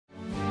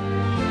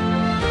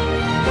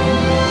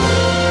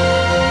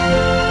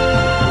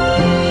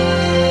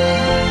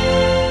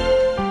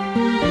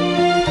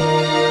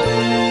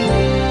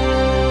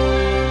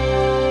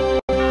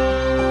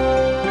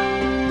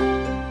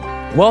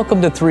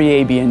Welcome to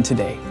 3ABN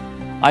today.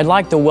 I'd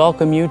like to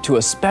welcome you to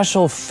a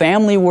special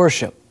family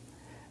worship.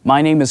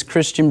 My name is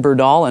Christian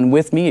Berdahl, and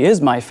with me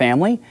is my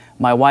family,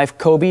 my wife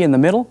Kobe in the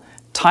middle,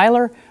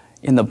 Tyler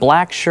in the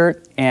black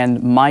shirt,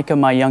 and Micah,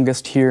 my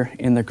youngest, here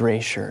in the gray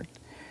shirt.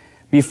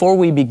 Before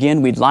we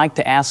begin, we'd like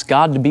to ask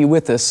God to be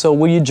with us, so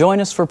will you join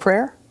us for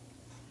prayer?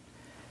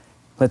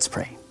 Let's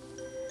pray.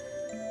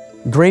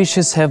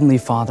 Gracious Heavenly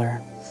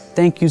Father,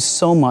 thank you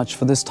so much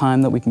for this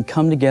time that we can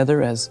come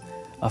together as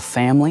a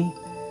family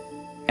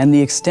and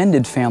the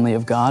extended family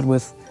of God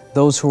with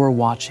those who are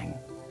watching.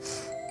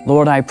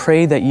 Lord, I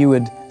pray that you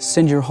would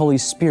send your Holy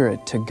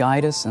Spirit to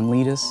guide us and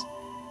lead us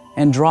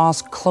and draw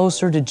us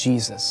closer to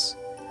Jesus.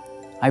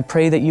 I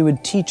pray that you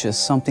would teach us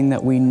something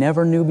that we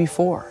never knew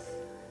before.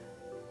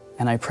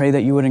 And I pray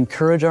that you would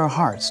encourage our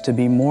hearts to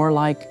be more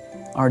like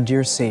our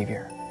dear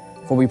Savior.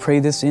 For we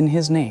pray this in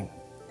His name.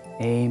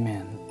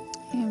 Amen.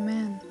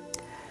 Amen.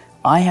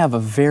 I have a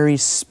very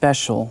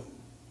special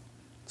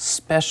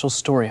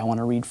story I want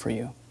to read for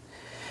you.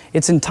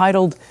 It's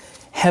entitled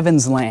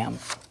Heaven's Lamb.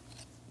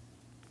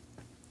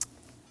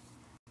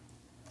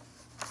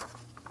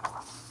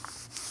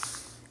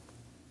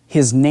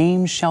 His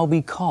name shall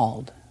be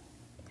called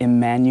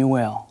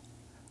Emmanuel,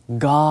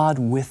 God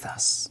with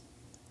us.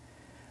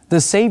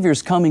 The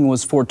Savior's coming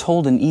was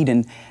foretold in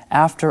Eden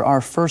after our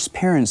first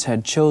parents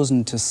had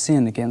chosen to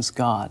sin against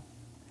God.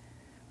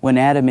 When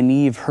Adam and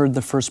Eve heard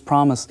the first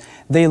promise,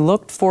 they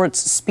looked for its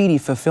speedy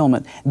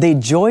fulfillment. They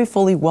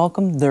joyfully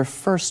welcomed their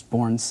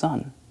firstborn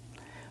son,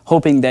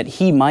 hoping that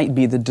he might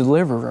be the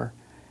deliverer.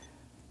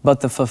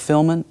 But the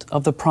fulfillment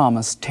of the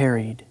promise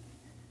tarried.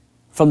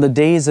 From the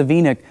days of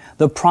Enoch,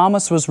 the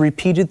promise was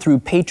repeated through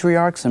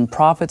patriarchs and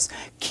prophets,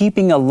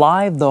 keeping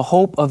alive the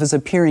hope of his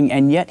appearing,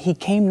 and yet he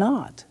came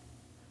not.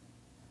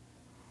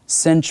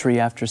 Century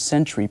after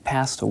century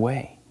passed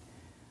away.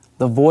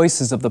 The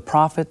voices of the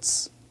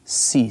prophets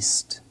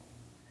ceased.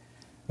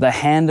 The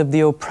hand of the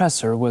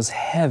oppressor was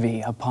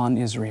heavy upon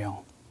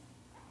Israel.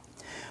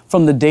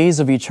 From the days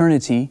of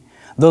eternity,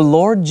 the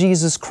Lord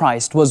Jesus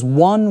Christ was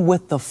one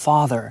with the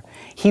Father.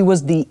 He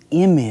was the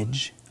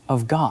image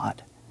of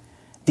God,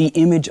 the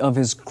image of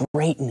His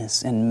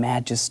greatness and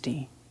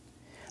majesty,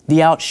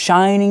 the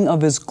outshining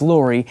of His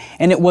glory,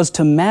 and it was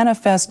to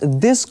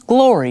manifest this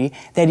glory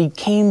that He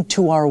came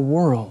to our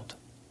world.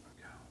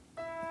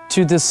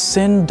 To this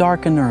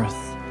sin-darkened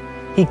earth,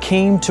 He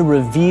came to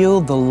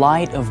reveal the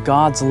light of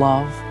God's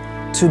love,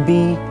 to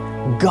be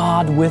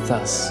God with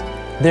us.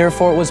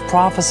 Therefore it was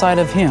prophesied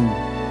of Him,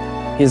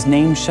 His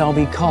name shall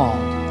be called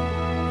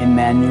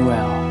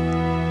Emmanuel.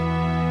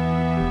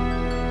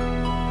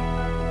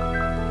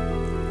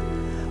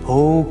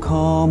 O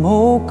come,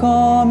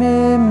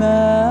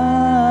 Emmanuel,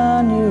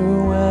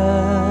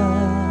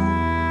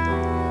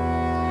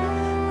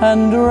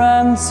 and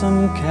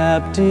ransom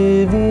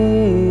captive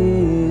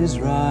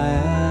Israel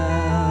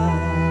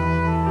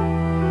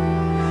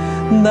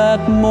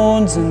that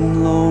mourns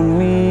in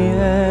lonely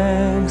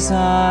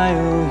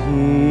exile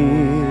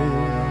here,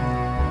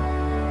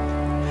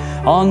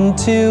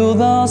 until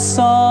the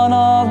Son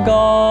of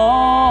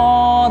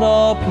God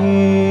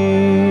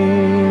appear.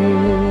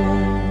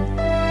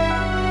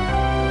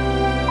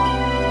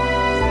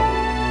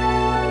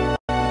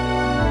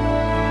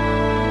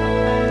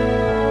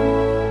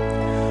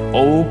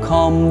 O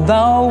come,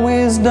 thou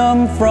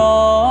wisdom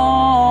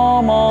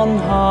from on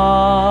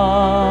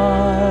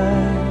high,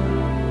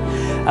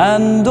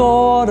 and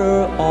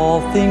order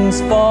all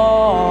things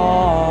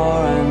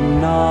far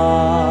and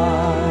nigh.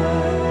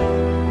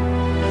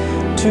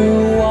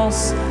 To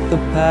us the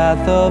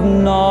path of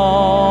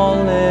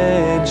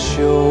knowledge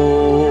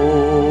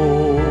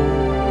show,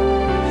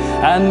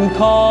 and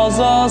cause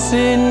us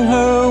in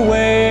her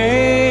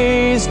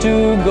ways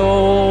to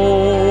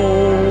go.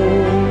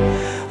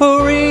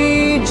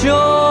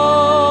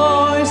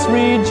 Rejoice,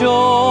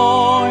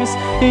 rejoice,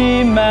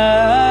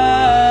 Emmanuel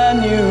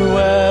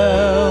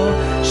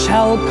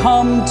shall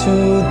come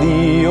to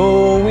thee,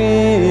 O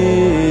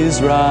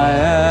Israel.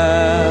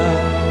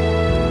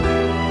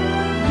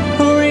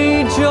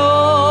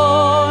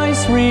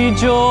 Rejoice,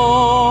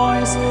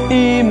 rejoice,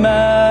 Emmanuel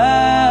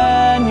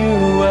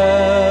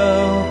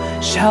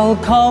shall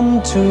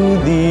come to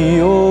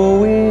thee,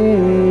 O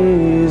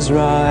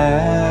Israel.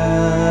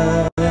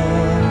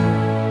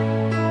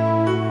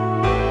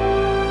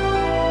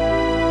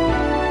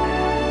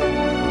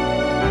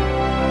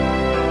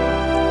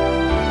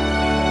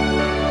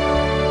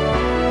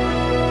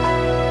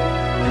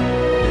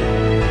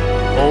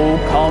 O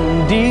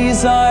come,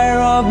 desire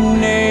of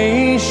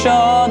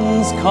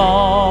nations,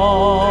 come.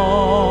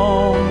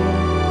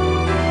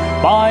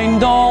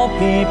 Bind all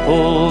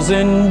peoples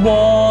in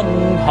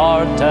one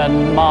heart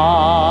and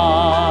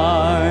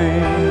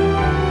mind.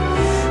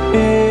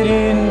 Bid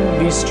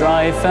envy,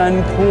 strife,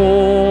 and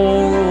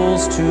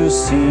quarrels to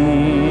cease.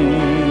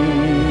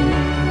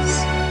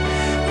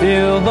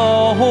 Fill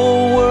the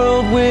whole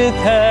world with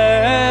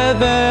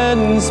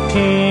heaven's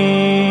peace.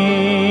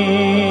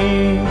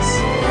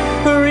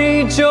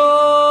 Rejoice,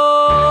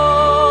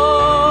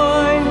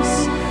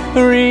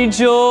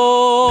 rejoice,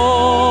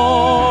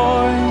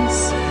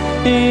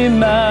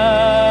 Emmanuel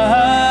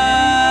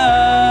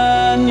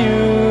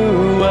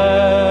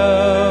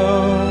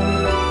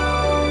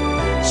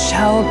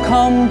shall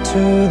come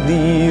to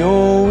thee,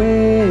 O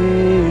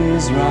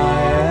Israel,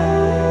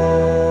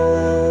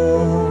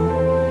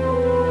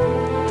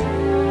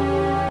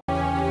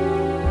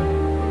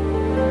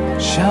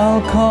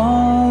 shall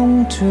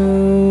come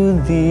to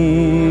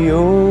thee,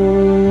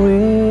 O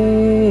Israel.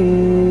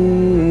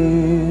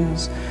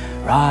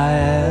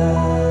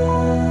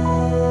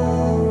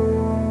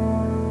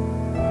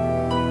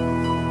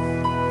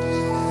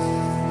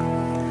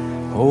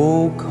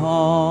 O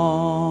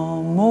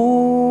come,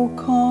 O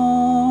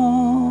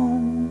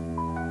come,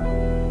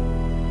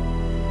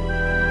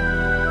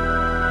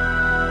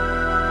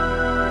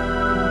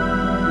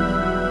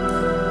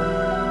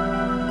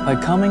 by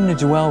coming to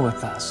dwell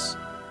with us,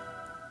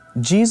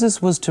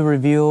 Jesus was to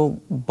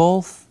reveal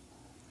both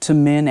to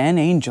men and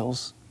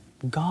angels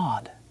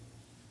God.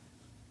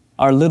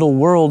 Our little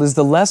world is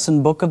the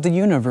lesson book of the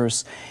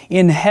universe.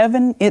 In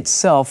heaven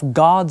itself,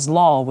 God's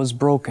law was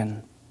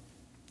broken.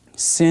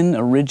 Sin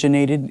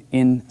originated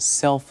in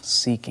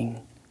self-seeking.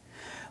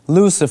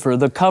 Lucifer,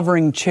 the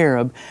covering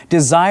cherub,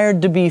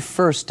 desired to be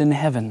first in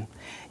heaven.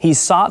 He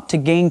sought to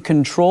gain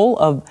control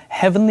of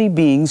heavenly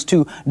beings,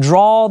 to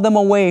draw them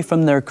away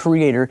from their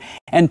Creator,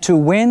 and to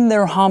win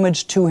their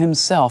homage to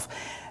himself.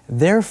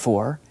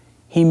 Therefore,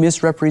 he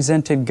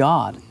misrepresented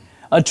God,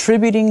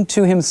 attributing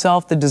to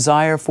himself the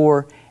desire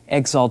for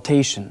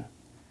exaltation.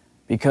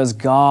 Because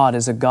God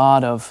is a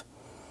God of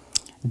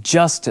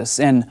justice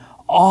and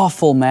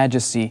awful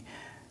majesty,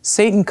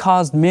 Satan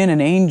caused men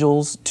and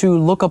angels to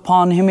look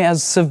upon him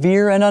as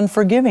severe and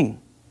unforgiving.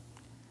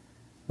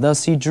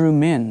 Thus he drew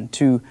men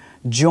to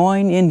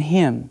join in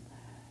him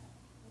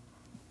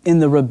in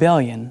the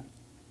rebellion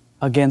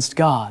against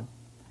God,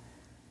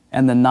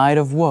 and the night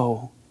of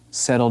woe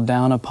settled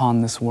down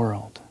upon this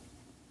world.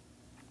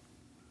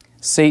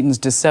 Satan's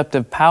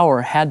deceptive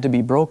power had to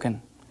be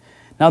broken.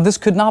 Now, this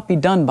could not be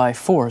done by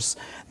force.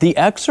 The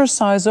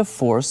exercise of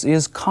force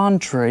is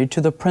contrary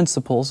to the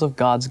principles of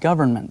God's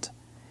government.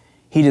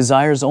 He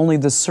desires only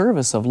the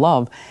service of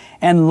love,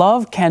 and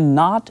love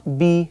cannot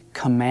be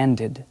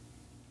commanded.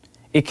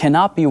 It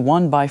cannot be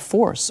won by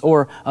force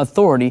or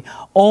authority,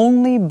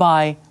 only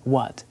by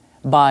what?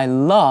 By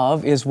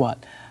love is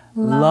what?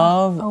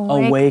 Love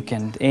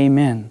awakened.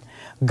 Amen.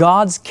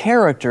 God's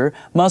character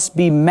must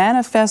be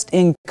manifest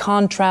in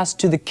contrast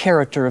to the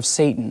character of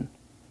Satan.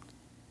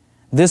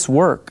 This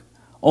work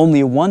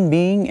only one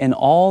being in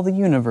all the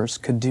universe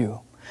could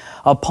do.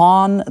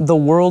 Upon the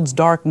world's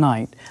dark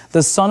night,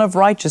 the Son of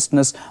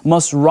Righteousness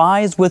must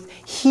rise with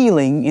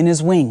healing in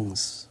His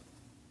wings.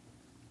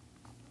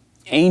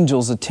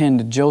 Angels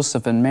attend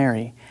Joseph and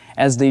Mary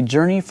as they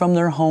journey from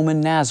their home in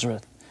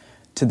Nazareth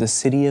to the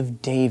city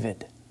of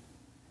David.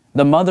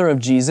 The mother of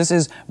Jesus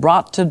is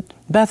brought to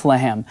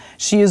Bethlehem.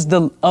 She is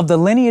of the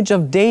lineage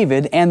of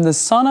David, and the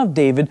Son of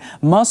David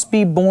must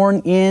be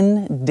born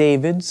in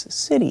David's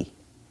city.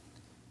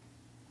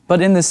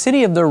 But in the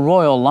city of their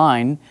royal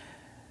line,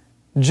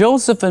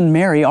 Joseph and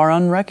Mary are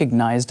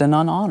unrecognized and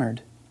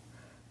unhonored.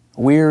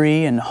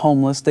 Weary and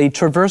homeless, they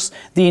traverse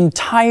the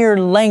entire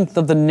length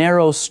of the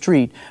narrow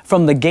street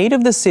from the gate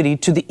of the city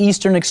to the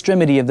eastern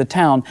extremity of the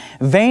town,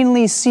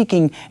 vainly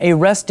seeking a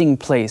resting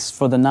place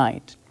for the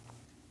night.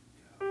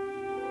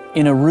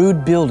 In a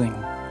rude building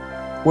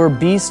where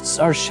beasts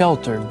are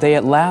sheltered, they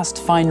at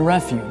last find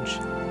refuge,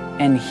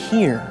 and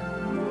here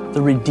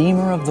the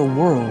Redeemer of the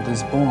world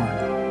is born.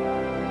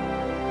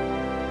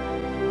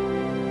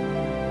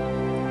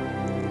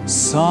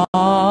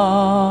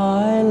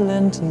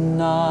 Silent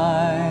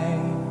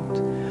night,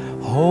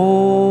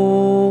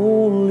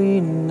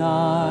 holy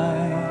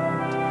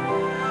night,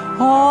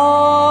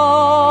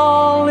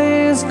 all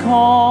is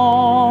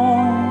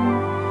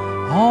calm,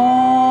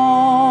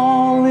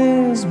 all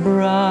is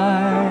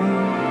bright,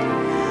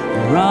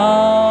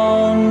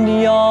 round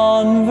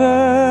yon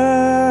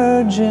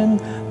virgin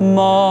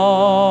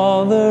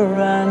mother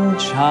and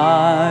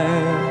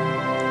child,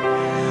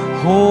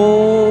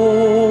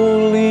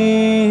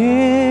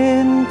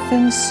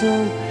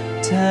 so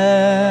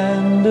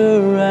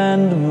tender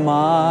and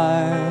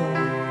mild,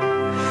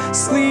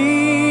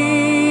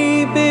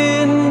 sleep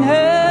in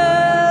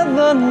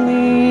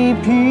heavenly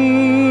peace,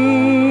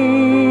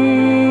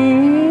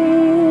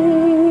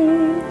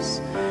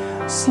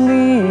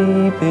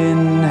 sleep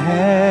in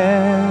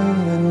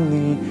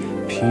heavenly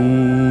peace.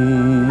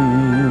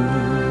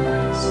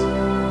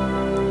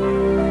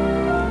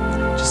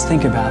 Just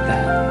think about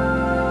that.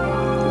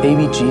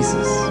 Baby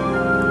Jesus.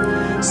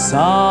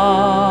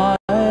 Silent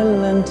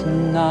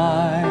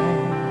night,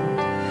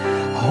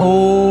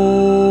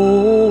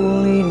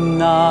 holy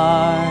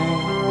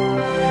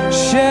night,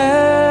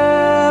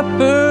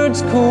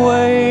 shepherds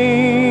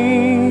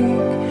quake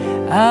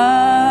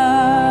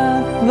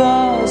at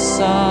the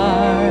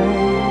sight,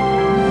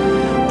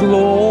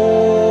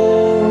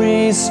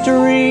 glory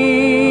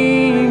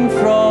stream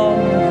from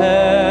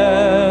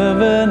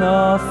heaven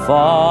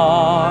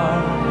afar,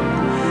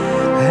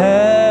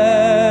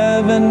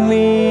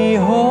 heavenly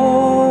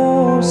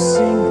hosts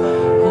sing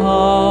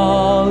hallelujah.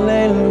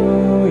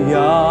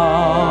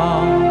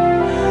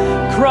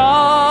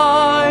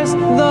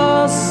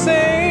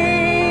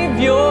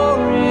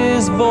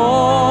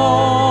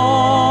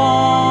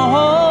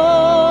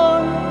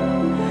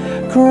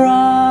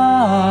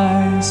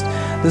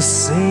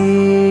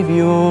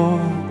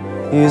 Savior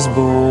is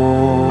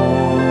born.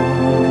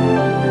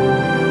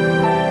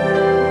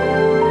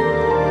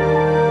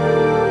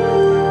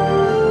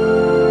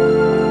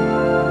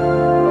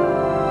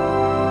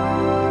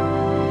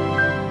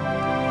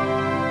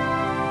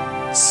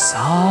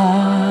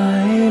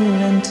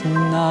 Silent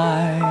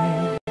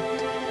night,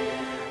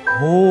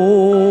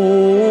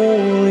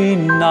 holy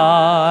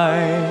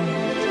night,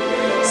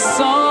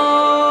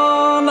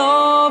 Son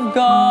of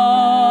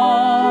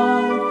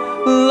God,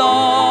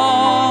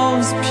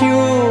 love's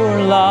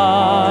pure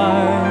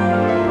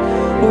light,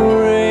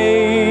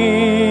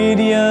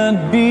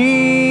 radiant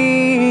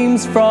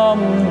beams from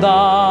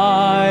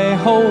thy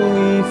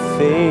holy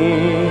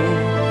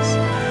face,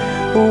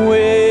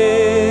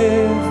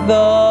 with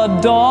the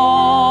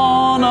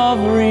dawn of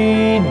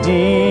redeeming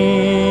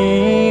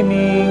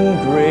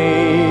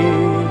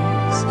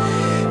grace.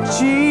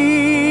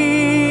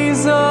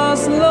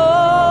 Jesus,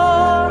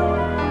 Lord,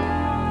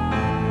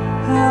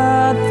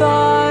 at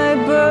thy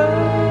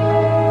birth,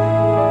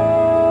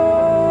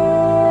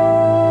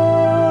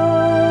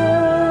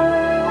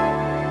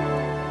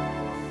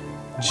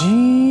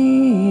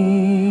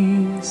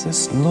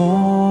 Jesus,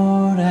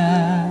 Lord,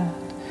 at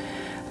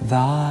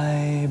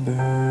thy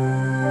birth.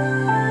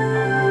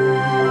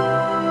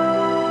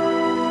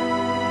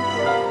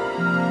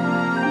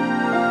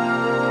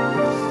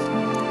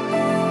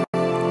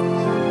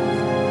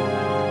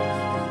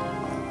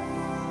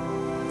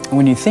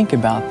 When you think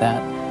about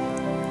that,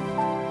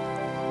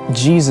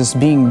 Jesus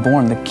being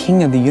born, the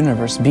King of the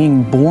universe,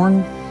 being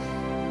born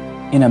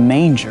in a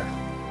manger,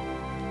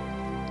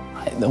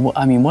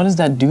 I mean, what does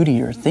that do to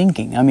your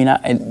thinking? I mean,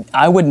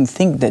 I wouldn't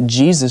think that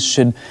Jesus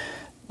should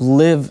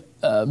live,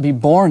 be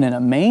born in a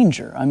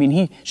manger. I mean,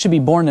 he should be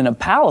born in a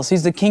palace.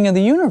 He's the King of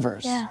the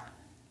universe. Yeah.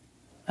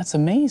 That's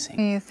amazing.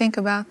 You think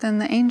about then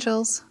the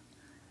angels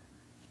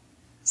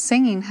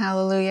singing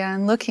hallelujah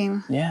and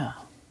looking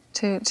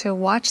to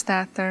watch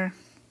that. Their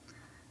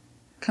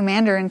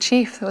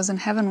commander-in-chief that was in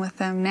heaven with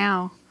them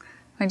now.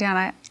 My dad,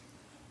 I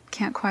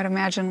can't quite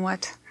imagine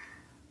what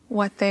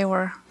they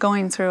were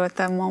going through at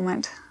that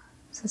moment.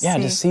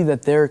 To see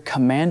that their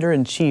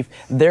commander-in-chief,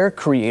 their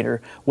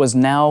creator, was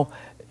now,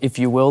 if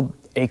you will,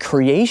 a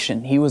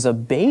creation. He was a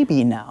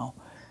baby now.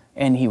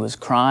 And he was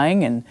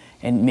crying and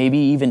maybe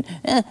even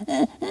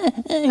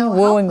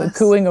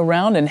cooing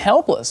around and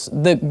helpless.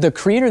 The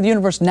creator of the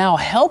universe now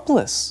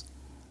helpless.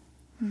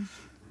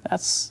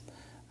 That's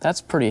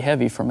pretty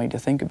heavy for me to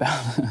think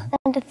about.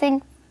 And to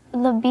think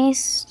the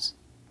beasts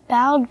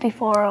bowed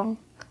before him.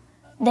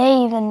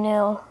 They even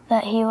knew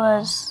that he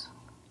was...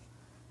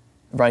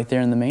 Right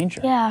there in the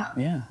manger. Yeah.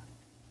 Yeah.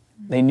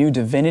 They knew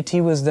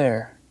divinity was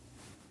there.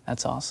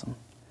 That's awesome.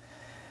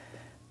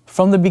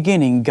 From the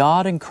beginning,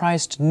 God and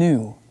Christ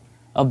knew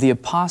of the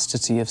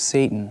apostasy of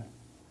Satan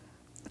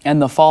and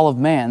the fall of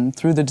man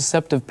through the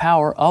deceptive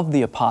power of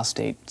the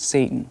apostate,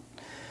 Satan.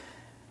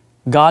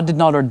 God did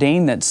not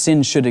ordain that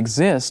sin should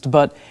exist,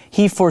 but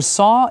He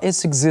foresaw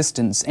its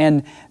existence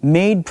and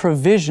made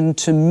provision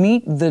to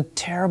meet the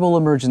terrible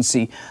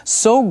emergency.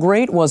 So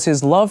great was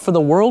His love for the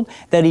world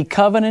that He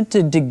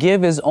covenanted to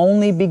give His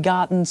only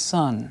begotten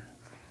Son,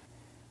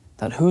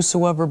 that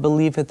whosoever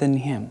believeth in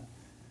Him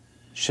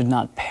should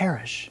not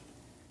perish,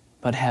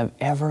 but have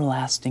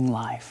everlasting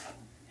life.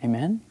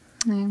 Amen?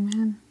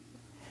 Amen.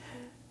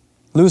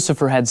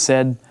 Lucifer had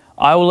said,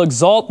 I will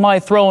exalt my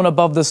throne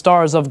above the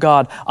stars of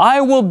God.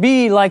 I will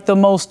be like the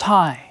Most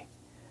High.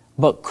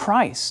 But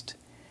Christ,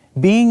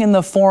 being in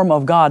the form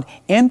of God,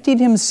 emptied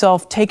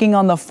Himself, taking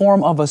on the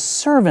form of a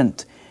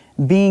servant,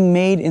 being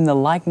made in the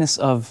likeness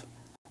of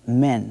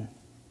men.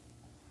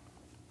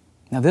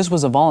 Now this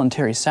was a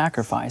voluntary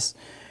sacrifice.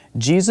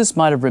 Jesus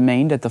might have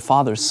remained at the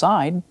Father's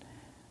side,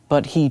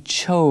 but He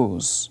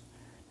chose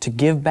to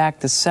give back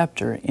the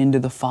scepter into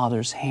the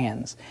Father's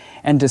hands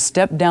and to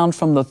step down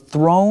from the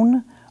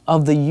throne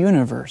of the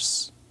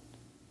universe,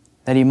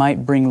 that He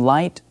might bring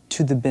light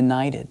to the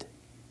benighted.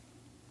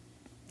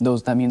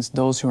 That means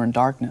those who are in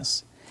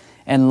darkness,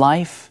 and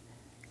life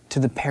to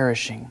the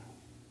perishing.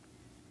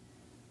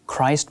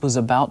 Christ was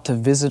about to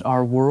visit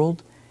our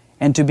world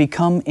and to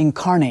become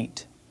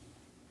incarnate.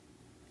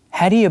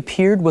 Had He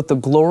appeared with the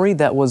glory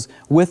that was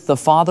with the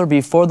Father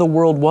before the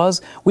world was,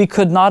 we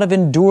could not have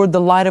endured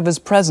the light of His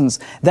presence.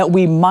 That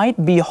we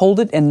might behold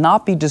it and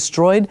not be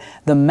destroyed,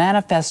 the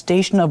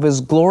manifestation of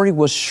His glory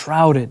was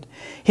shrouded.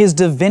 His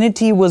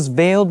divinity was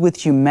veiled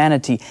with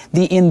humanity,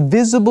 the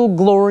invisible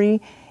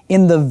glory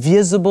in the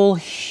visible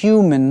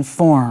human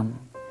form.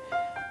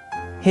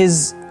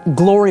 His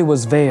glory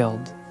was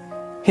veiled.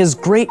 His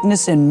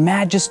greatness and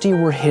majesty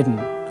were hidden,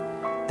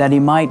 that He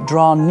might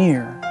draw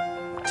near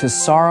to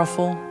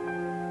sorrowful,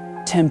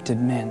 tempted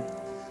men.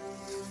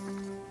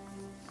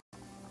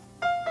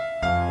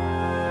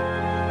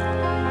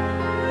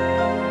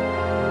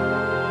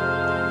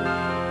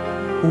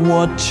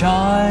 What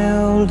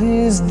child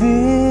is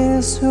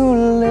this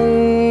who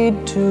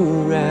laid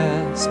to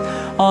rest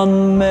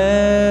on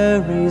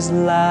Mary's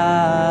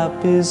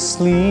lap is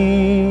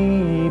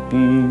sleeping,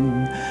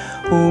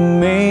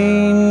 whom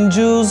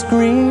angels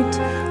greet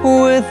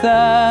with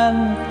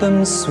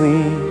anthems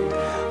sweet,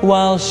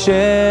 while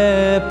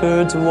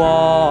shepherds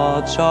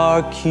watch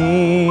our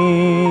keeping.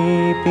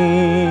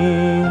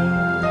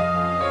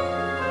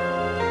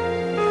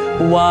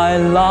 Why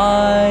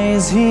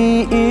lies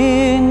he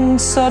in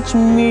such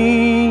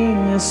mean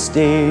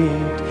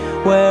estate,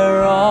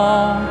 where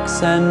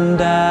ox and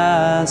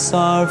ass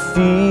are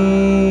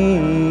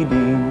feeding?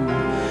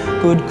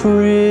 Good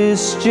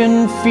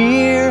Christian,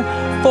 fear,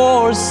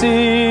 for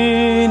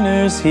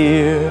sinners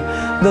here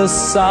the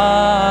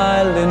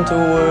silent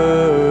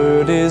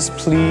word is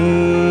pleading.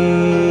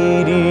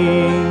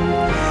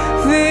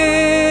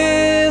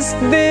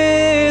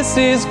 This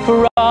is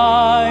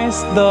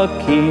Christ the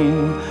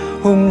King,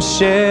 whom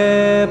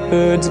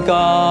shepherds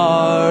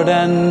guard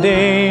and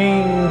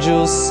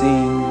angels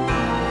sing.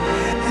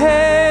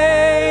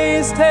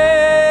 Haste,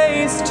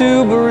 haste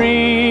to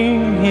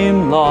bring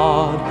him,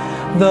 Lord,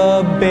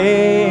 the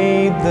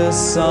babe, the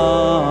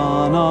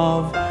Son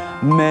of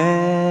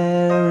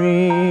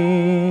Mary.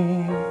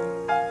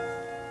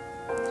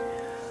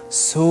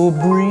 So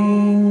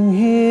bring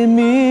him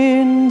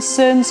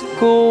incense,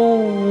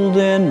 gold,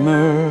 and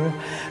myrrh.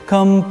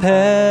 Come,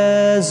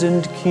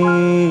 peasant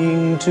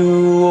king,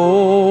 to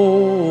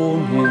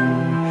own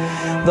him.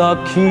 The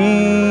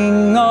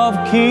King of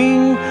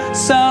kings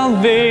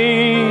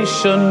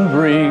salvation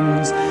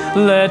brings.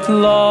 Let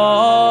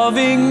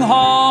loving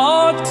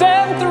hearts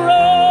enthrone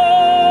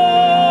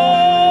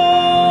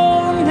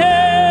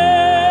him.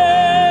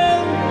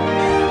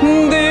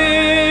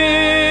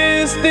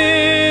 This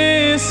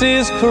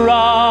is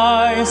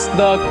Christ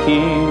the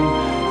King,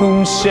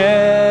 whom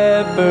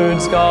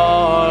shepherds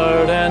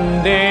guard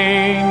and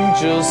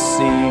angels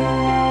sing.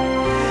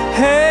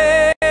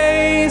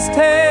 Haste,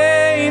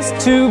 haste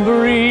to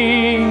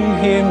bring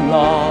him,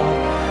 Lord,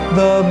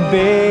 the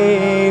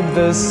babe,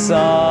 the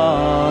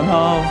Son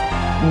of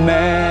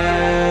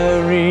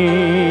Mary.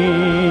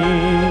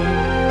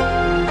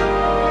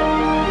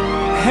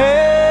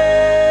 Haste,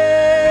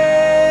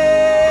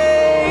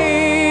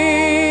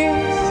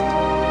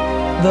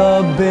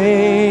 the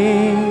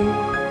babe,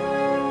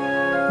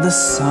 the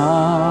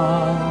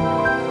Son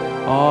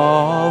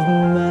of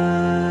Mary.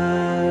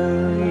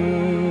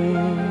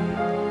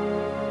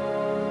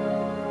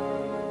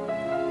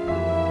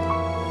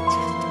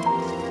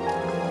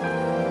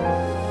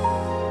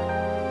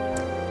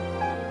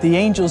 The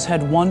angels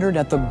had wondered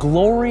at the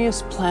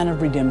glorious plan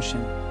of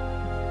redemption.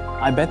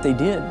 I bet they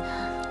did.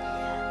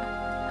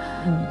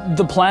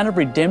 The plan of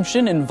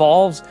redemption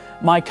involves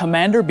my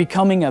commander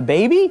becoming a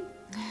baby?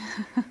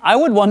 I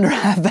would wonder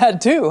at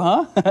that too,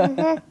 huh?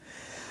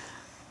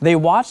 They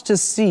watched to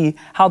see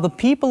how the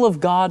people of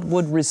God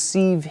would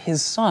receive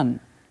His Son.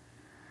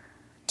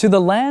 To the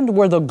land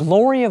where the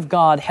glory of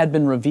God had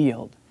been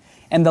revealed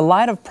and the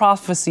light of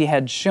prophecy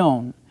had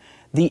shone,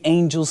 the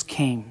angels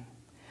came.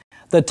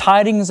 The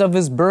tidings of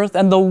His birth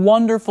and the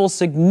wonderful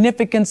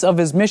significance of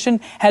His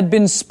mission had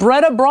been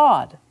spread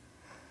abroad.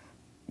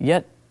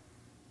 Yet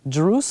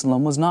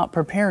Jerusalem was not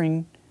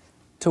preparing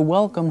to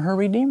welcome her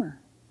Redeemer.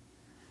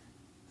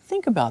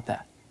 Think about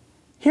that.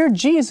 Here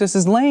Jesus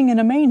is laying in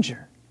a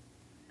manger.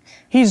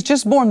 He's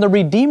just born, the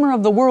Redeemer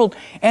of the world,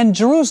 and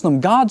Jerusalem,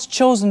 God's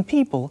chosen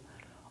people,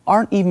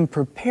 aren't even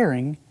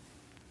preparing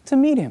to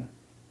meet Him.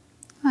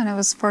 And it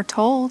was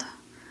foretold.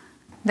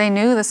 They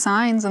knew the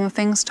signs and the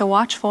things to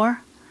watch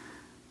for.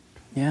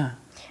 Yeah.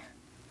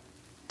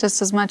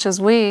 Just as much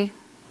as we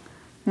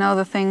know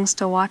the things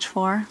to watch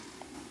for.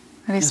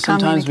 That He's coming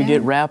sometimes we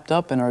get wrapped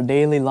up in our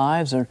daily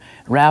lives, or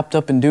wrapped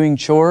up in doing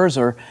chores,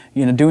 or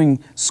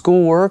doing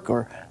schoolwork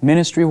or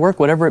ministry work,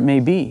 whatever it may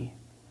be.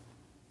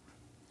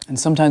 And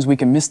sometimes we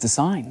can miss the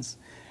signs.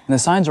 And the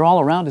signs are all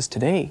around us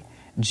today.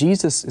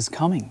 Jesus is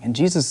coming, and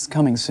Jesus is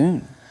coming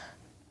soon.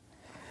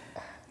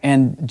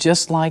 And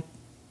just like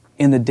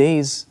in the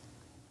days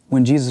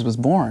when Jesus was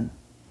born,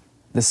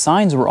 the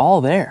signs were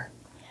all there.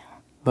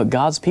 But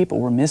God's people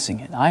were missing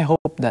it. I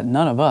hope that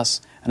none of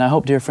us, and I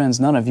hope, dear friends,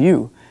 none of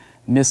you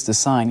missed the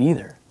sign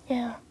either.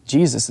 Yeah.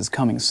 Jesus is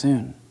coming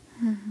soon.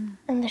 Mm-hmm.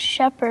 And the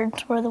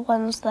shepherds were the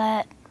ones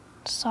that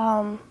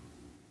saw Him.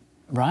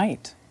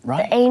 Right,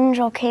 right. The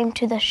angel came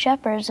to the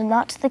shepherds and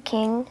not to the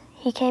king.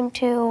 He came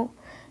to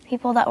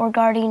people that were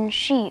guarding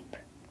sheep.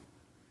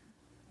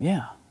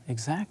 Yeah,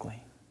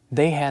 exactly.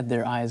 They had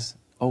their eyes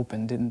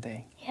open, didn't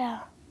they? Yeah.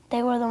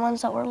 They were the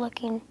ones that were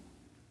looking.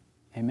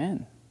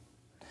 Amen.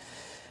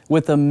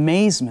 With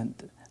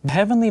amazement, the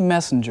heavenly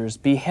messengers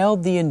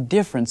beheld the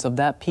indifference of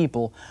that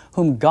people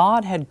whom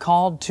God had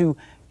called to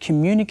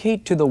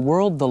communicate to the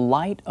world the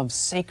light of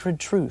sacred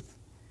truth.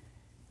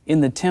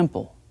 In the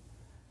temple,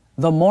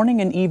 the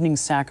morning and evening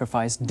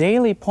sacrifice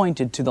daily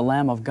pointed to the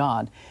Lamb of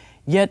God,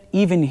 yet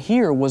even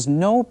here was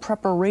no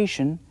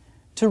preparation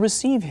to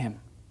receive Him.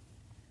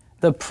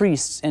 The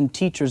priests and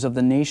teachers of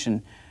the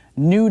nation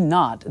knew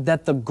not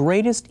that the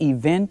greatest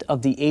event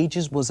of the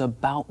ages was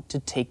about to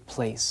take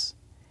place.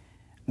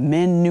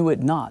 Men knew it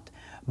not,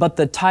 but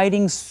the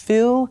tidings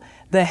fill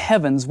the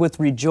heavens with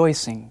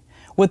rejoicing.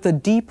 With a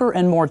deeper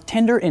and more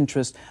tender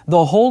interest,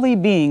 the holy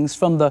beings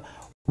from the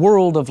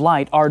world of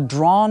light are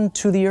drawn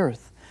to the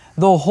earth.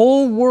 The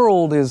whole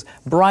world is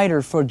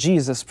brighter for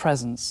Jesus'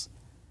 presence.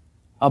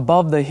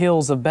 Above the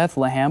hills of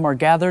Bethlehem are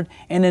gathered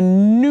an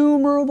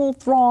innumerable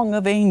throng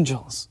of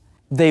angels.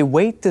 They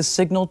wait the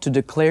signal to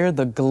declare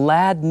the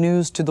glad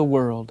news to the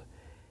world.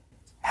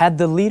 Had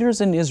the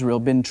leaders in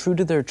Israel been true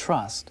to their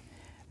trust,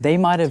 they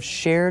might have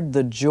shared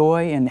the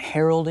joy in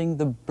heralding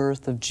the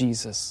birth of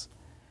Jesus.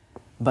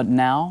 But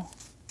now,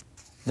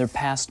 they're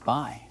passed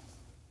by.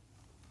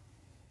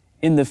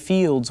 In the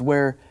fields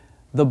where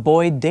the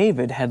boy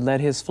David had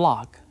led his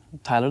flock,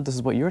 Tyler, this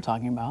is what you were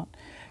talking about,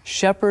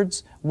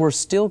 shepherds were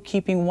still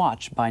keeping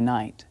watch by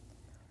night.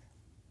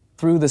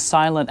 Through the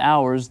silent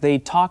hours, they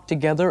talked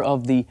together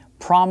of the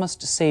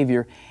promised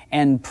Savior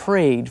and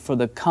prayed for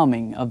the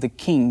coming of the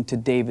King to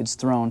David's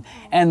throne.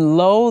 And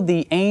lo,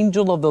 the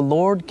angel of the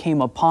Lord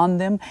came upon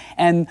them,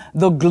 and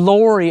the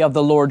glory of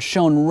the Lord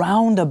shone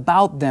round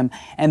about them,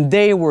 and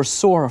they were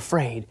sore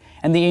afraid.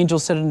 And the angel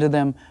said unto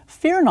them,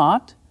 Fear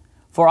not,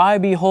 for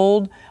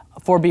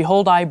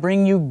behold, I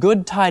bring you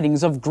good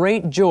tidings of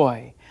great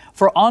joy.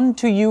 For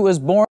unto you is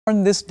born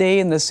this day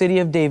in the city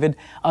of David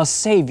a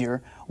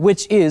Savior,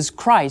 which is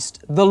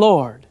Christ the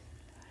Lord.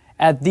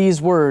 At these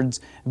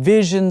words,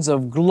 visions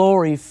of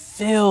glory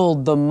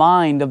filled the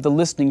mind of the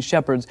listening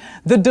shepherds.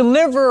 The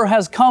deliverer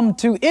has come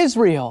to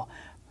Israel.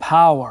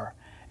 Power,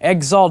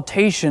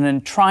 exaltation,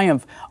 and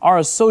triumph are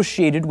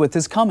associated with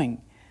his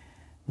coming.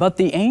 But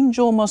the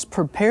angel must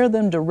prepare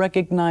them to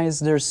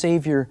recognize their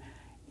Savior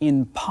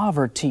in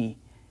poverty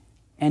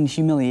and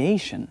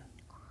humiliation.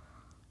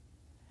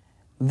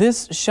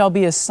 This shall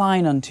be a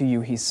sign unto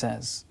you, he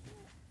says.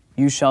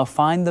 You shall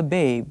find the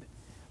babe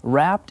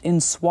wrapped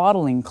in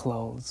swaddling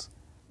clothes,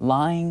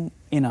 lying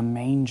in a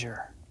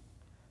manger.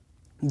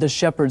 The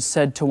shepherds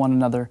said to one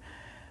another,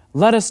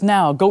 Let us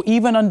now go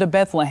even unto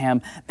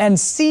Bethlehem, and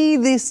see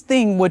this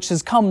thing which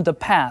has come to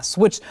pass,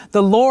 which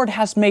the Lord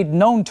has made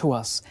known to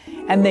us.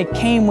 And they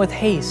came with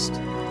haste,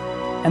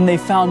 and they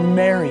found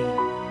Mary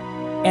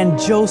and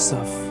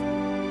Joseph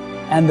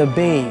and the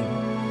babe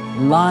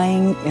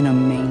lying in a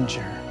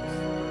manger.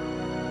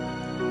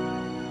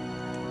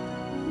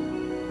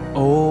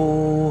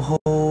 O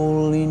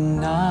holy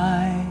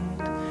night,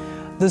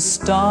 the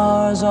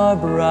stars are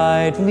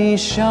brightly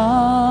shining.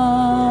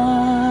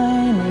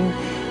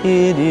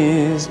 It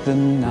is the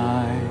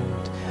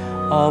night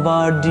of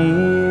our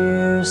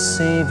dear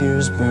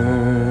Savior's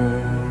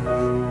birth.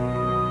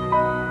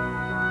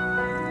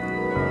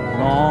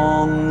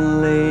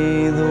 Long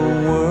lay the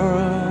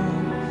world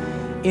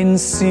in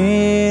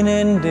sin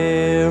and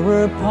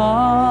error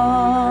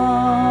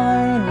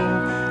pining,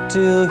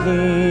 till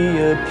He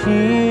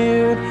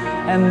appeared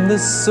and the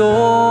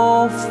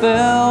soul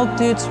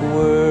felt its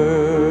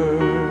worth.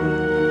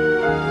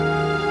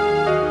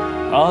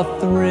 A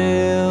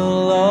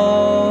thrill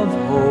of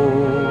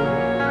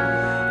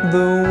hope,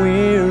 the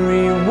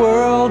weary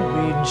world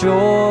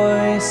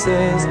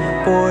rejoices,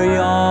 for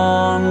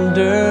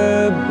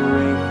yonder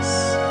breaks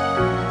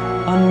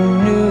a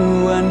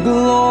new and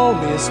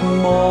glorious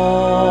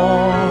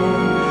morn.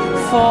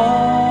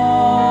 Fall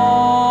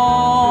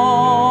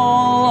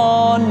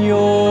on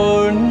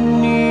your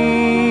knees,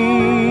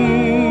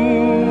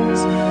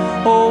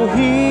 oh,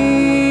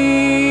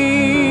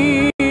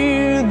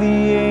 hear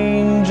the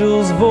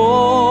angels'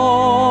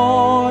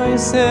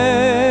 voices,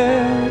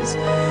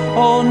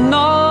 oh,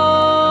 night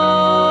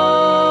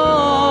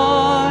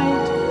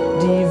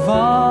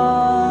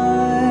divine,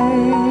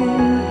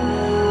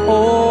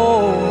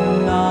 oh,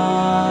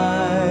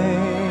 night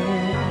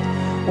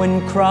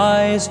when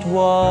Christ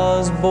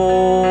was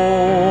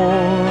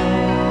born,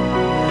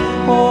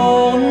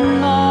 oh,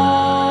 night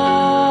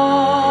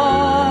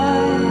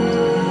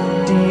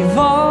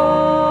divine,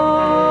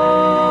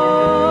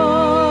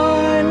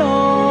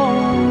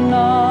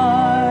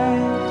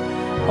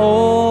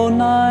 oh,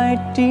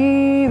 night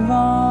divine.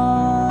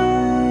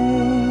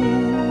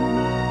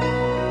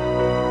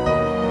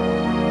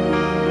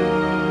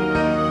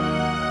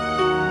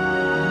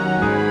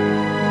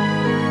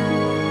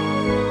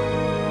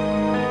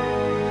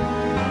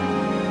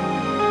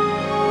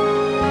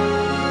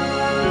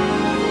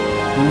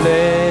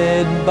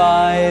 Led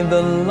by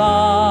the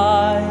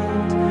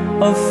light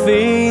of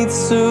faith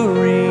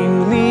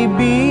serenely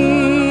beaming,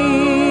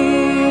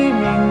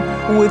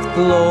 with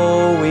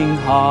glowing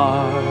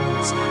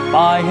hearts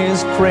by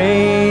His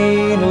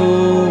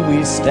cradle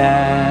we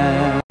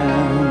stand.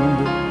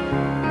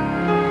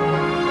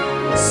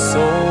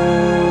 So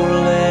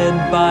led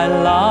by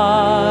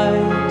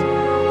light,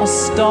 a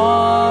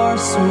star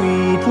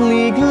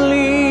sweetly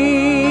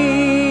gleaming,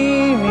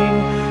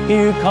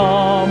 here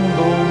come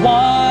the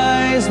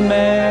wise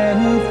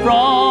men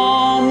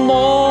from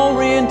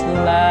Orient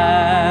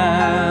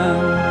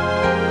land.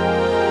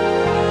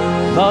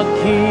 The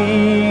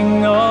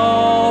King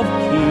of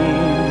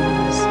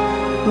Kings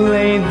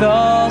lay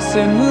thus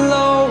in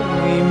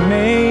lowly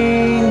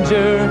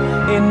manger.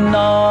 In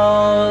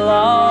all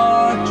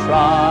our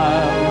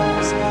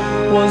trials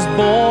was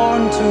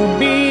born to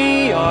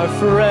be our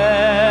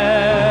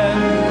friend.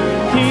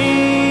 He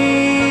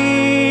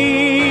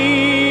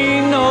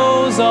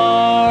knows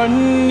our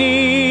needs,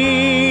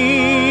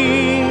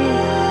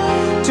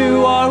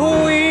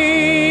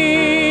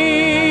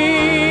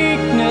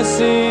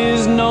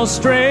 no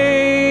stranger.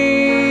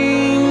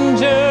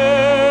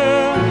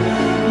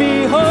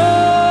 Behold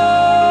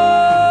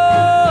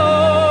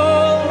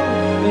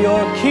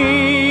your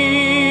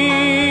King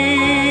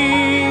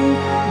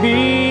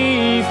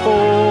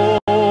before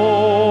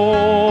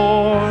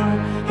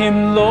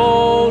him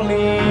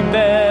lowly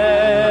bend.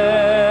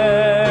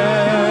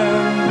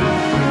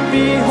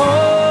 Behold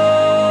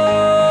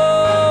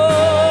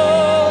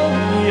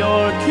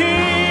your King.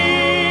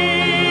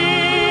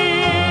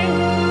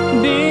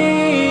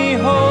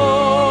 Behold,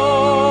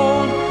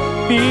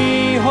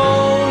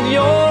 behold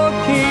your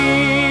King.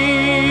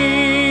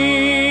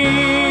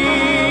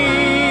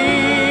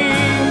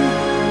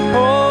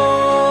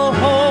 Oh,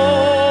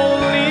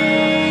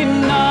 holy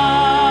night.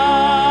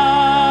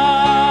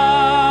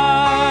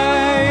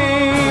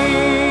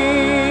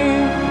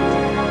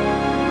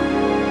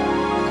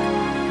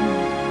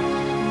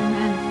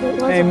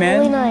 It was Amen.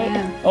 a holy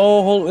night.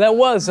 Oh, that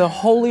was a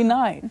holy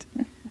night,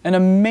 an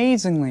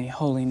amazingly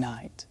holy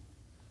night.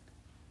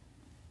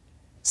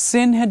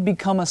 Sin had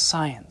become a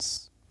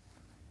science.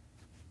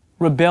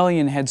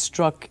 Rebellion had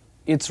struck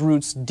its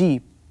roots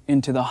deep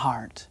into the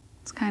heart.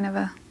 It's kind of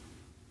a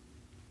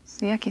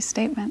yucky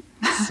statement.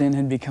 Sin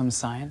had become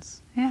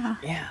science? Yeah,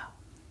 Yeah.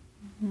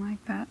 I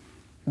like that.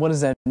 What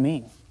does that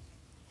mean?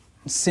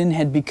 Sin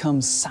had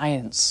become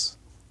science.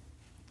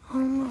 Oh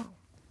no.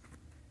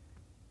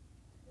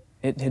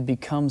 It had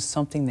become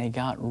something they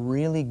got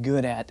really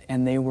good at,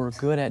 and they were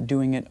good at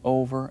doing it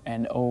over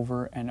and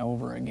over and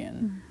over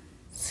again.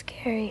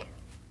 Scary.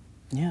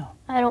 Yeah.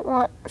 I don't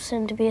want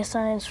sin to be a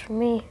science for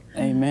me.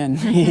 Amen.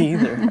 Me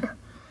either.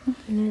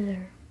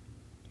 Neither.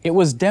 It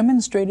was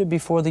demonstrated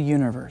before the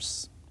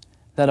universe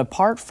that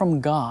apart from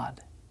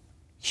God,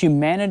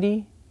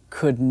 humanity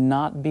could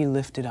not be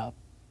lifted up.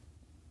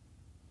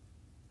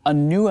 A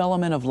new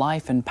element of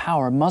life and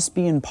power must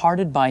be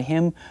imparted by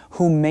Him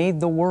who made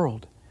the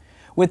world.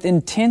 With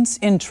intense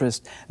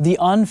interest, the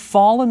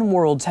unfallen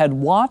worlds had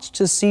watched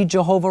to see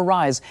Jehovah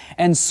rise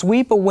and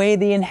sweep away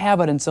the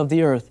inhabitants of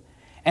the earth.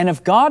 And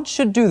if God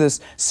should do this,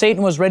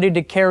 Satan was ready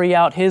to carry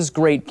out his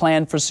great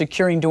plan for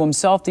securing to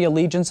himself the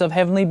allegiance of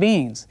heavenly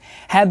beings.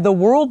 Had the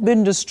world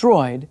been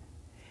destroyed,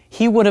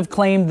 he would have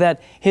claimed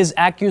that his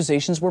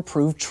accusations were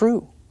proved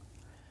true.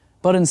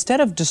 But instead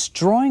of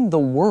destroying the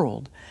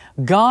world,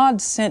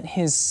 God sent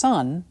His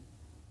Son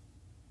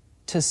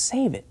to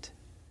save it.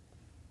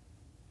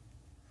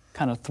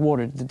 Kind of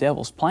thwarted the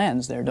devil's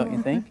plans there, don't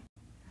you think?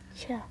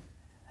 Yeah.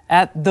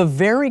 At the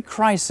very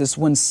crisis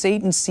when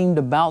Satan seemed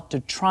about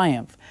to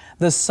triumph,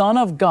 the Son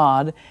of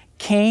God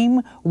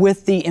came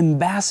with the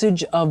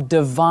ambassage of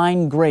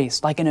divine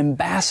grace, like an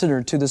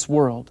ambassador to this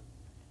world.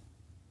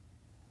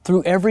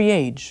 Through every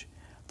age,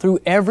 through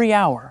every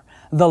hour,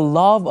 the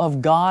love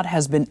of God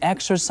has been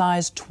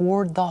exercised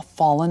toward the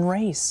fallen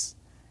race.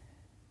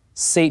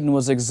 Satan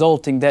was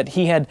exulting that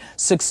he had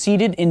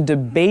succeeded in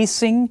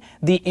debasing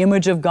the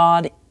image of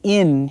God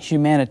in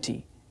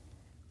humanity.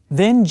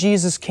 Then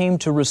Jesus came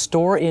to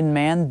restore in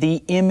man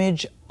the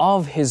image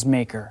of his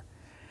Maker.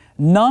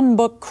 None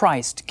but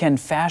Christ can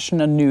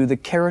fashion anew the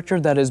character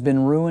that has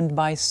been ruined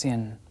by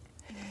sin.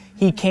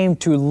 He came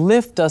to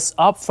lift us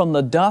up from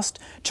the dust,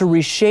 to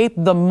reshape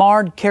the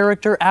marred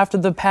character after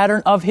the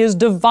pattern of His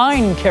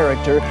divine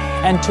character,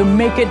 and to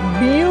make it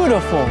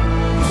beautiful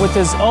with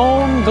His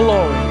own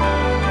glory.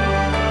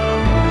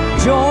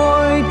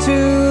 Joy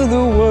to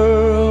the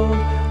world,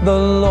 the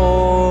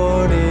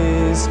Lord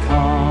is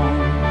come.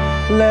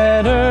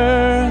 Let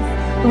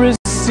earth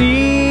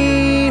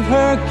receive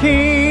her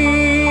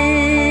King.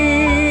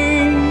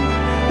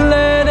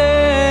 Let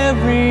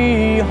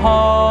every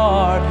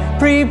heart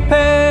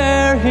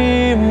prepare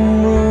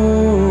Him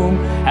room,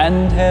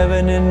 and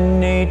heaven and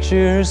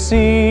nature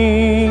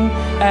sing,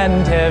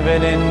 and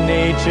heaven and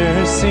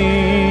nature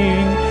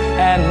sing,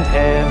 and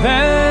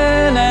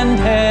heaven and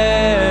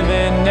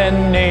heaven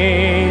and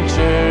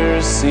nature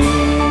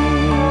sing.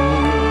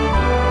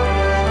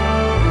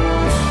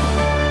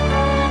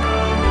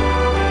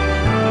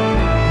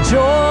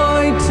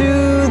 Joy to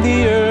the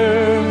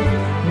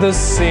earth, the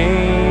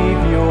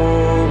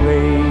Savior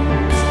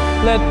reigns.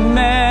 Let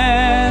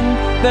men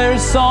their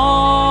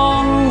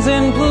songs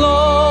employ,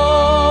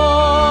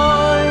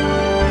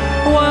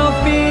 while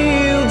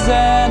fields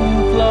and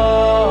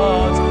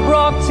floods,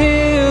 rocked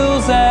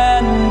hills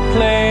and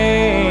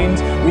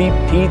plains,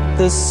 repeat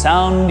the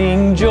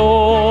sounding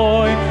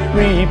joy,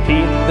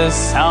 repeat the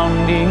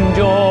sounding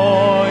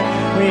joy,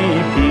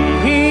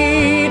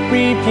 repeat,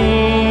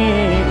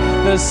 repeat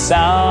the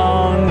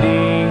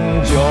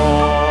sounding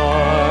joy.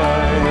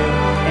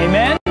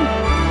 Amen?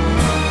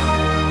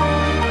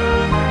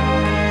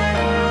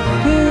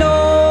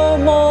 No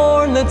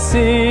more let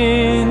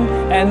sin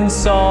and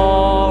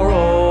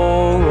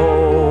sorrow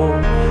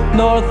roam,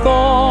 nor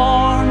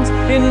thorns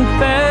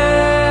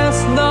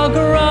infest the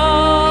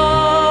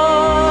ground.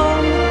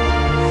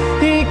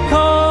 He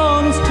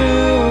comes to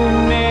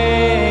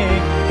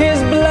make His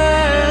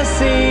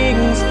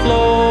blessings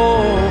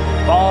flow,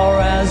 far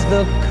as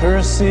the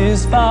curse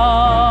is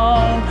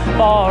found,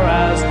 far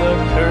as the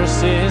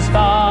curse is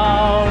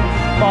found,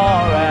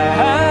 far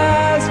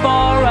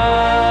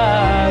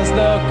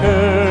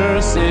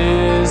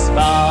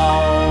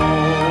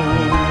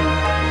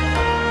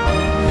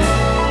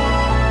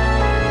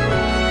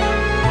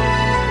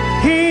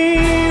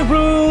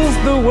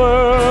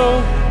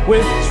world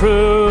with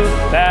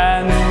truth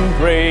and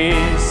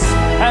grace,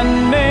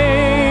 and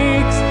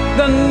makes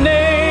the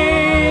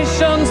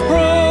nations prove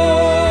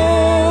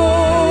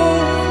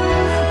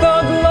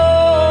the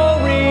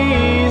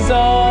glories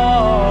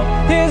of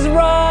His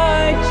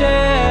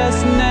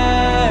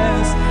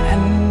righteousness,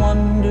 and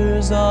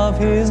wonders of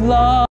His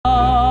love,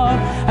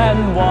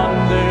 and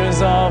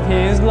wonders of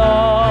His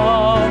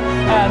love,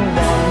 and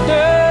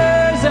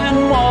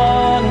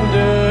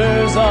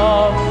wonders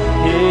of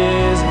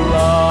His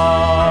love.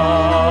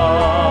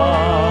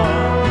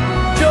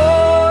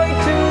 Joy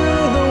to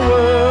the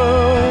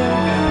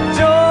world,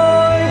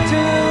 joy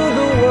to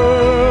the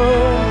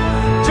world,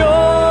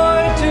 joy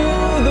to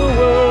the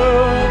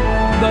world,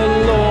 the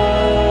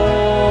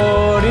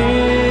Lord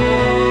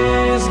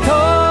is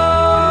come.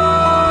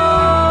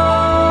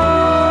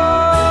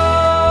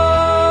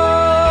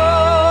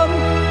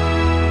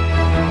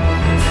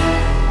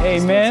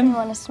 Amen. I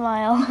want to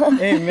smile.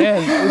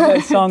 Amen. Isn't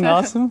that song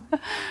awesome?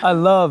 I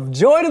love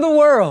Joy to the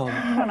World.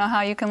 I don't know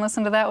how you can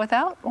listen to that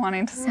without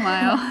wanting to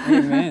smile.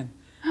 Amen.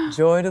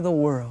 Joy to the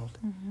world.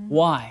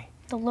 Why?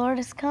 The Lord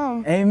has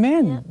come.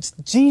 Amen.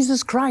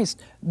 Jesus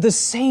Christ, the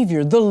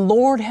Savior, the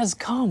Lord has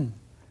come.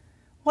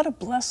 What a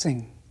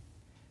blessing.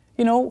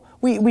 You know,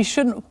 we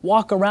shouldn't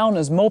walk around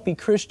as mopey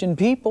Christian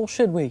people,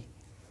 should we?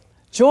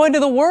 Joy to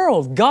the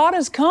world. God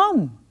has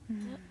come.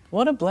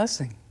 What a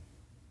blessing.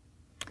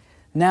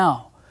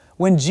 Now,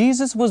 when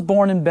Jesus was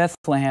born in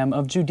Bethlehem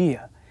of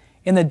Judea,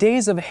 in the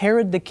days of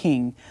Herod the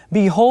king,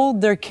 behold,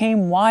 there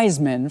came wise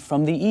men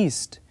from the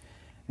east.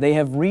 They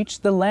have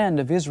reached the land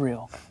of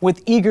Israel.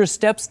 With eager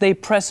steps they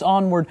press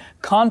onward,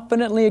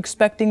 confidently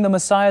expecting the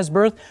Messiah's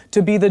birth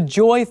to be the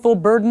joyful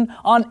burden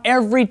on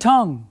every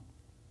tongue.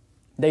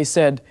 They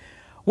said,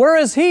 "Where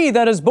is he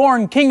that is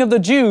born King of the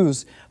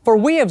Jews? For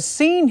we have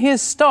seen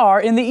his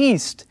star in the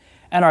east,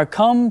 and are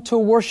come to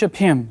worship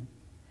him."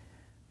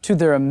 To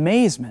their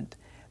amazement,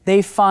 they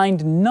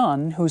find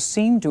none who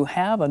seem to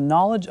have a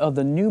knowledge of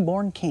the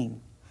newborn King.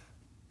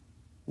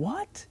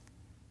 What?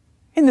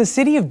 In the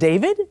city of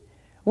David,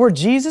 where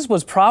Jesus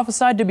was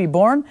prophesied to be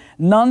born,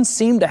 none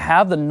seem to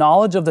have the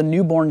knowledge of the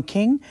newborn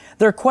King?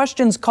 Their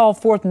questions call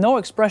forth no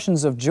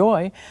expressions of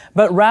joy,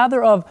 but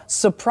rather of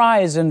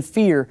surprise and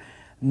fear,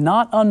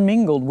 not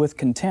unmingled with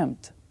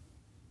contempt.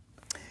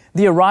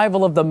 The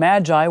arrival of the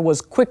Magi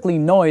was quickly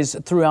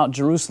noised throughout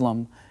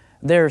Jerusalem.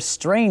 Their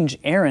strange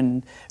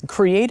errand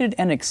created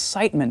an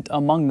excitement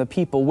among the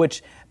people,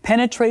 which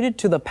penetrated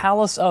to the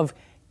palace of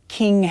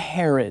King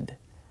Herod.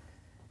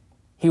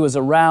 He was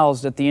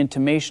aroused at the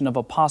intimation of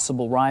a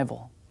possible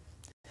rival.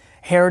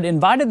 Herod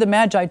invited the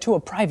Magi to a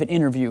private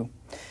interview.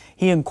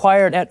 He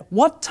inquired at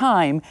what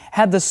time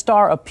had the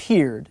star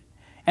appeared,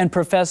 and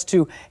professed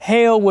to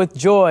hail with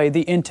joy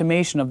the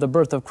intimation of the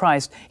birth of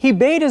Christ. He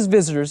bade his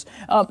visitors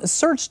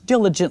search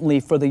diligently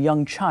for the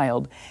young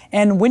child,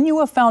 and when you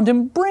have found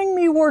him, bring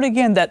me word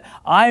again that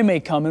I may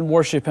come and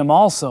worship him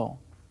also.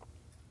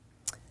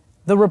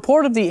 The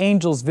report of the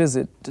angel's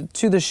visit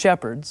to the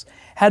shepherds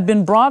had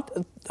been brought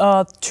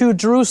to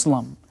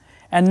Jerusalem,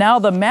 and now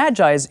the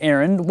Magi's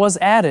errand was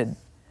added,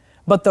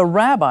 but the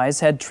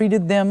rabbis had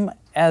treated them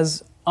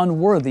as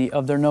unworthy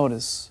of their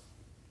notice.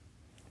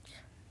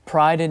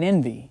 Pride and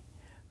envy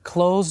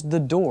closed the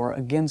door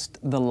against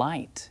the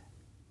light.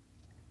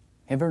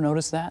 Ever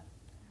notice that?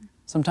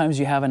 Sometimes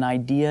you have an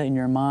idea in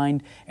your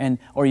mind,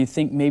 or you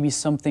think maybe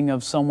something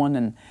of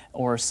someone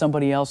or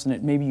somebody else,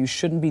 and maybe you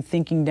shouldn't be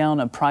thinking down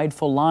a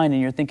prideful line,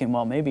 and you're thinking,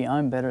 well, maybe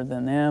I'm better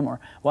than them,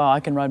 or wow, I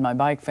can ride my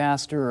bike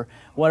faster, or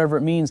whatever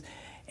it means.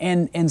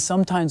 And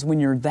sometimes when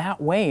you're that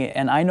way,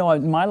 and I know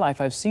in my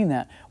life I've seen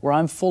that, where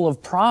I'm full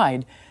of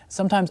pride,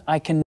 sometimes I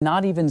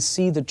cannot even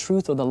see the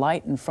truth or the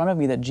light in front of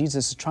me that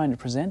Jesus is trying to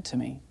present to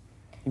me.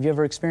 Have you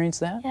ever experienced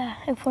that? Yeah,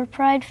 if we're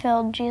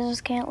pride-filled, Jesus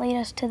can't lead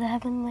us to the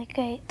heavenly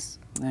gates.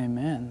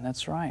 Amen,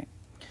 that's right.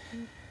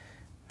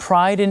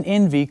 Pride and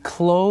envy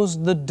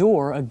closed the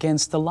door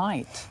against the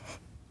light.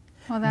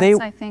 Well, that's,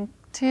 I think,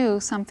 too,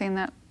 something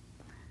that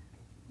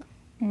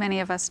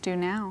many of us do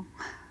now.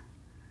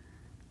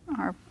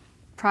 Our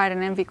pride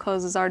and envy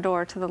closes our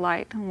door to the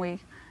light, and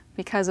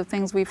because of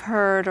things we've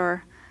heard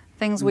or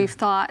things we've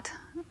thought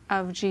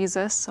of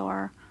Jesus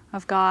or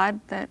of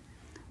God, that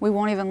we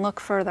won't even look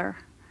further.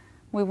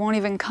 We won't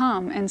even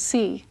come and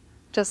see,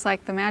 just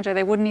like the Magi.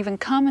 They wouldn't even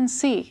come and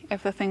see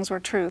if the things were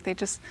true. They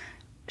just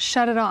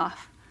shut it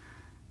off.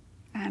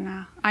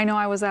 And I know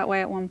I was that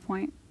way at one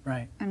point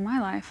in my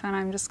life, and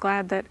I'm just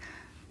glad that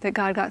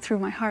God got through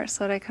my heart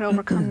so that I could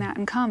overcome that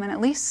and come and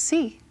at least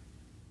see.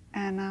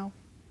 And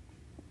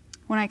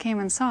when I came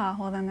and saw,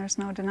 well, then there's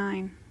no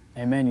denying.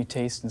 Amen. You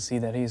taste and see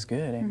that He's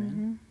good.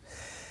 Amen.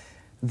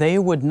 They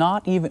would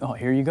not even,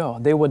 here you go.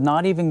 They would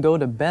not even go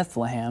to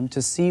Bethlehem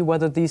to see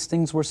whether these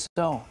things were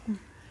so.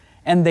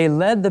 And they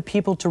led the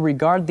people to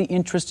regard the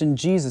interest in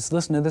Jesus,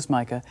 listen to this,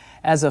 Micah,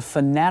 as a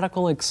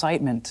fanatical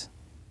excitement.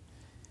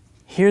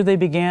 Here they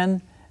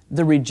began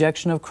the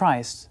rejection of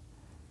Christ.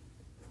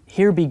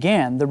 Here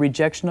began the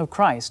rejection of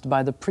Christ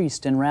by the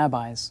priests and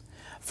rabbis.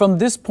 From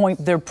this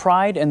point, their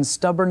pride and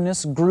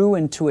stubbornness grew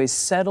into a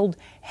settled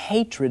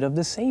hatred of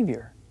the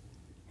Savior.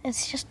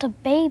 It's just a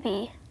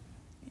baby.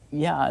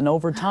 Yeah, and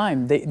over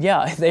time,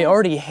 they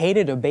already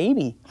hated a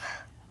baby.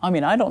 I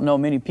mean, I don't know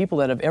many people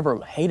that have ever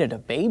hated a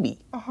baby.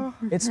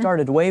 It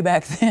started way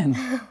back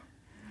then.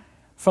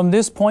 From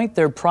this point,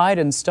 their pride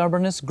and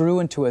stubbornness grew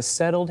into a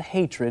settled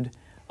hatred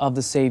of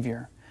the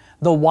Savior.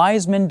 The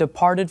wise men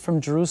departed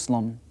from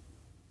Jerusalem,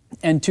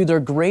 and to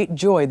their great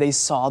joy, they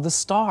saw the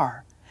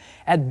star.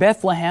 At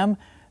Bethlehem,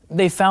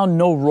 they found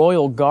no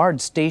royal guard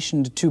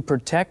stationed to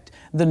protect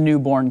the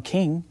newborn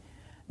king.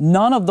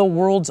 None of the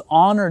world's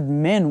honored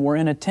men were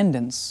in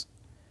attendance.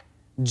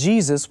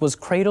 Jesus was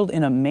cradled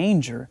in a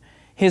manger.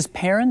 His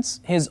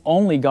parents, His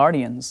only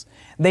guardians,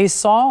 they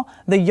saw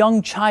the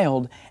young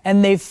child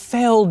and they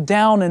fell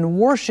down and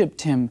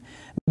worshiped Him.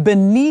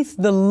 Beneath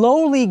the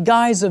lowly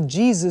guise of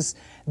Jesus,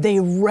 they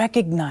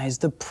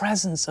recognized the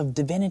presence of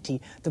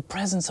divinity, the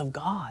presence of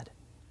God.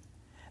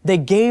 They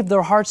gave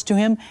their hearts to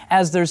Him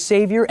as their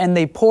Savior, and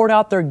they poured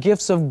out their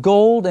gifts of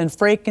gold and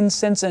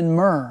frankincense and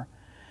myrrh.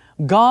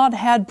 God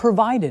had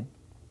provided.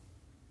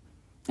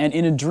 And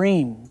in a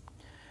dream,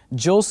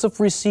 Joseph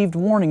received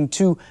warning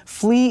to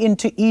flee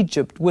into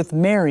Egypt with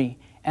Mary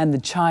and the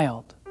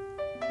child.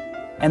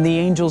 And the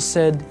angel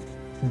said,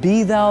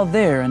 "Be thou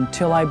there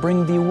until I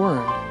bring thee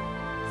word,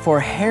 for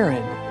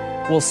Herod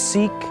will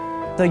seek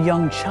the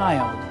young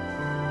child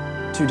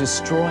to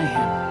destroy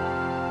him."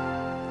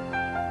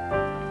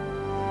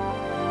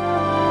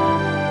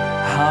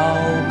 How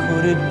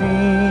could it be,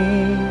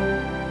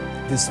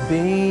 this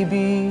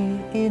baby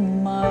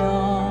in my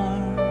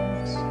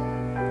arms,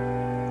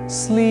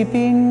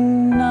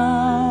 sleeping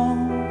now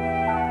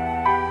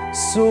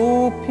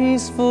so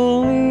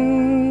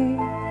peacefully,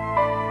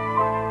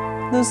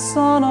 the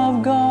Son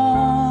of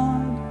God?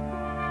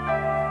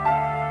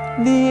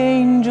 The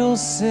angel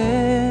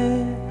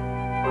said,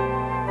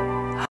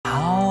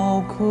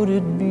 how could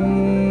it be?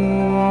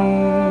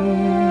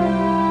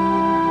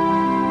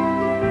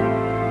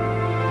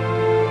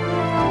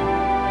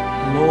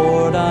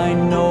 Lord, I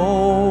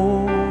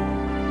know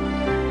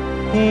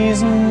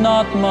He's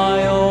not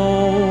my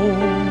own,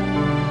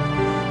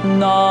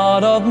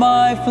 not of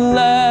my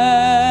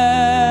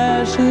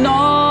flesh,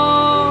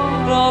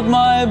 not of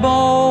my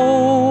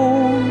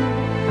bone.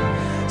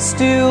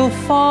 Still,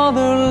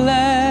 Father,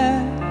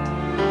 let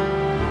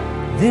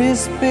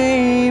this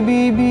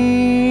baby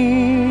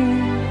be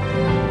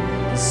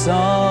the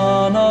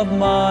son of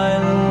my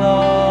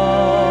love.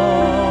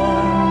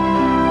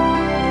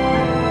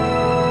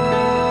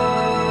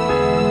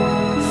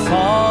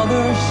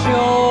 Father,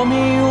 show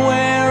me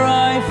where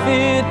I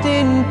fit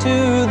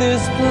into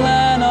this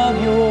plan of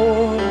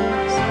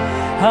yours.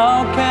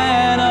 How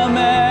can a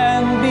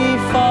man be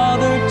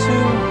father to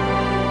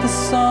the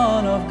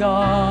Son of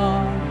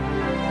God?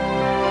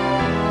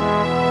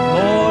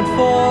 Lord,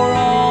 for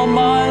all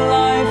my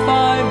life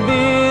I've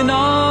been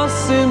a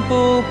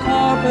simple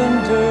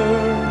carpenter.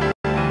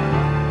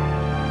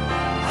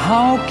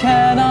 How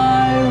can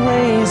I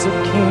raise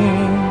a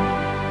king?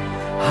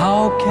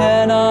 How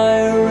can I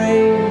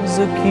raise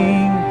a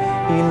king?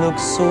 He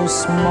looks so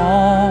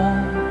small,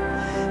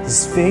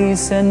 his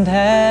face and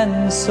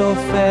hands so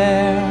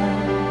fair.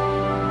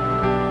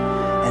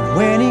 And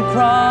when he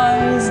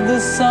cries, the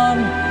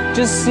sun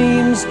just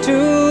seems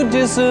to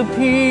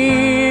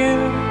disappear.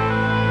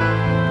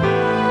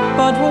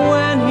 But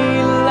when he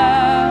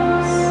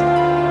laughs,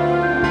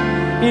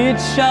 it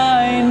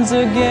shines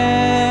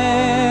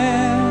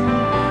again.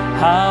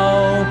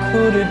 How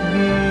could it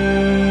be?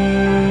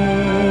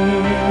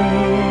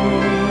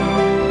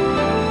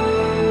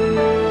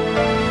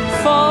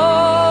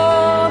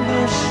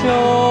 Father,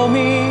 show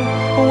me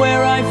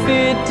where I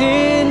fit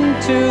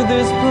into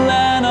this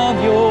plan of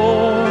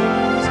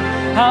yours.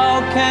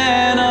 How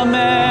can a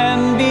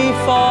man be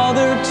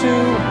father to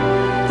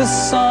the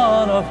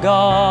Son of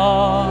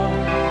God?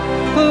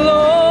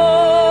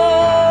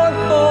 Lord,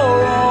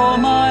 for all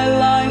my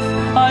life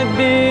I've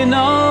been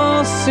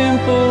a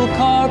simple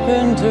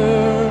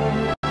carpenter.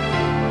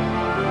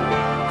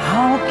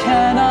 How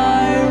can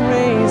I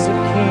raise a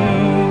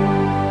king?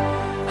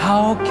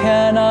 How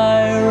can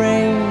I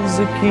raise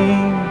a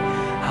king?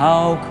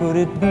 How could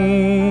it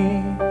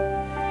be,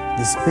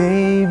 this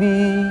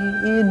baby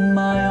in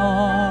my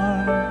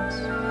arms,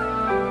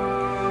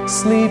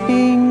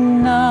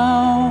 sleeping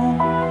now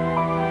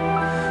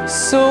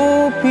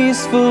so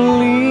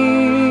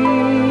peacefully,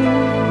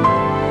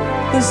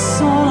 the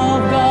Son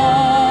of God?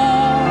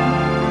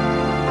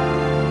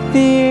 The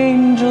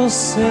angel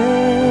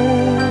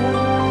said,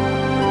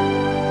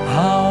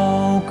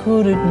 how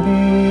could it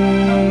be?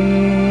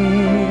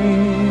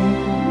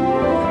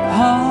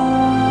 How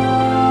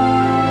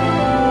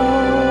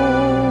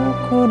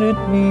could it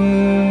be?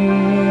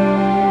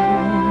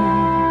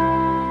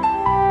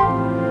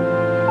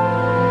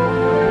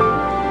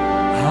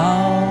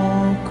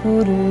 How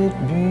could it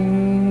be?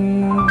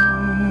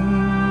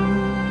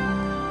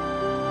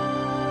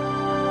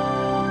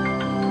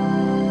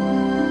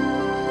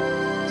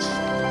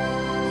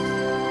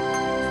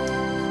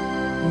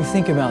 You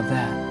think about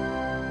that.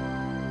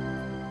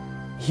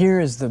 here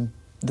is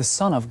the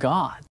Son of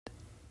God,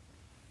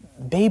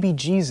 baby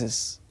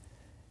Jesus.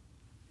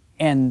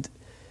 And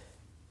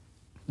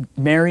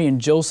Mary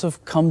and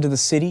Joseph come to the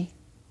city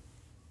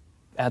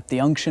at the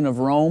unction of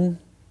Rome,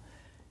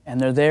 and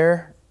they're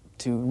there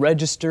to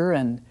register,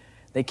 and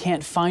they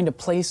can't find a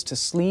place to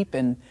sleep,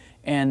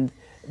 and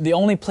the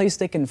only place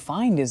they can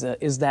find is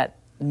that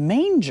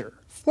manger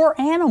for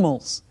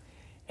animals.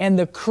 And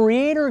the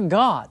Creator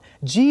God,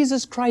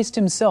 Jesus Christ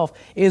Himself,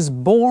 is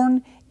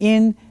born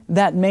in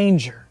that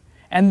manger.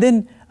 And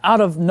then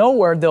out of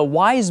nowhere, the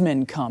wise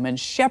men come, and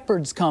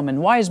shepherds come,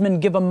 and wise men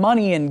give them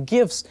money and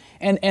gifts.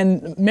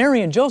 And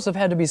Mary and Joseph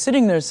had to be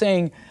sitting there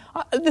saying,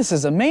 this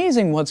is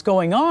amazing, what's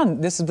going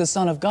on? This is the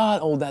Son of God.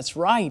 Oh, that's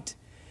right.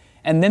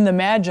 And then the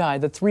Magi,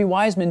 the three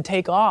wise men,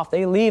 take off.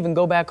 They leave and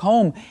go back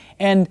home.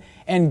 And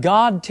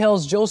God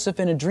tells Joseph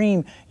in a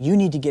dream, you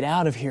need to get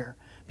out of here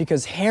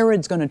because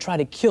Herod's going to try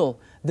to kill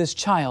this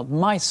child,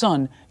 my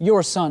son,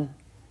 your son.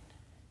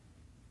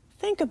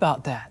 Think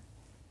about that.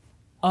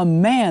 A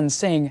man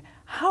saying,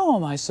 how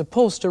am I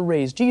supposed to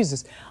raise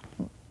Jesus?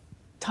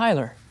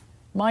 Tyler,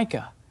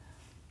 Micah,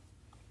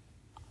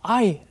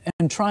 I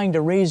am trying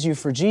to raise you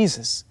for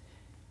Jesus.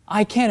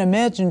 I can't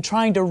imagine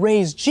trying to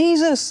raise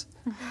Jesus.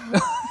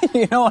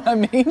 You know what I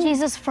mean?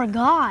 Jesus for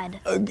God.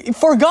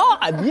 For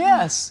God,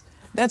 yes.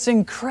 That's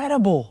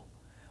incredible.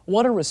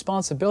 What a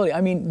responsibility.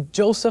 I mean,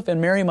 Joseph and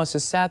Mary must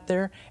have sat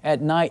there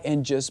at night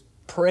and just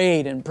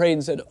prayed and prayed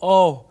and said,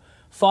 oh,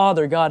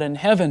 Father God in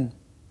heaven,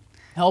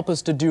 help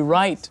us to do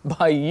right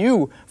by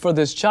you for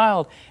this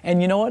child.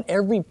 And you know what?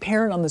 Every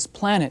parent on this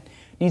planet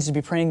needs to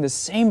be praying the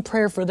same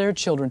prayer for their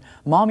children.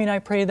 Mommy and I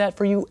pray that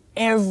for you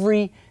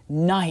every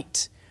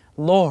night.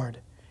 Lord,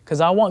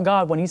 because I want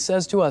God, when He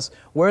says to us,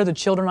 where are the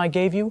children I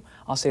gave you?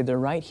 I'll say, they're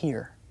right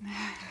here.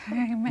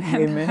 Amen.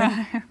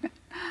 Amen.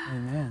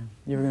 Amen.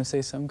 You were going to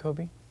say something,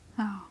 Kobe?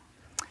 Oh,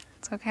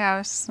 it's okay. I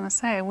was just going to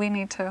say, we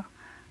need to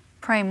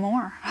pray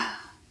more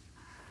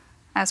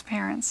as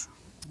parents.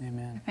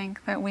 Amen. I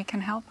think that we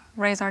can help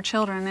raise our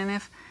children.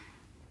 And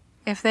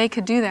if they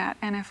could do that,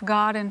 and if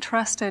God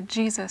entrusted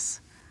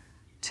Jesus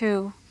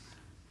to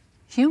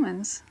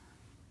humans,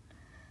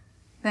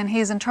 then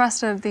He's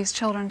entrusted these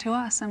children to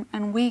us,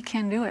 and we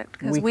can do it,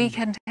 because we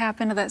can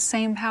tap into that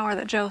same power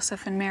that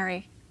Joseph and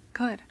Mary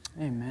could.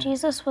 Amen.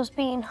 Jesus was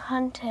being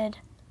hunted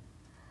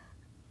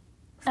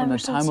from ever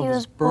the time since of He His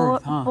was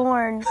birth,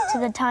 born to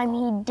the time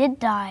He did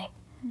die.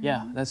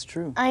 Yeah, that's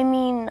true. I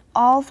mean,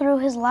 all through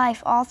His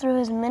life, all through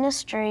His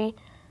ministry,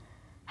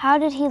 how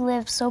did He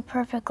live so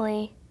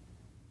perfectly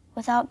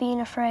without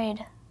being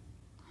afraid?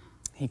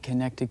 He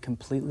connected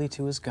completely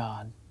to His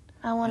God.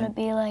 I want to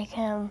be like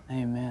Him.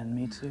 Amen.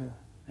 Me too.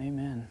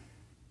 Amen.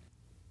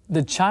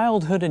 The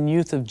childhood and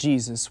youth of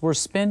Jesus were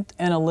spent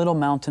in a little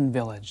mountain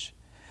village.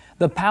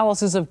 The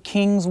palaces of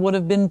kings would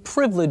have been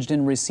privileged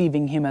in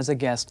receiving Him as a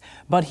guest,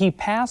 but He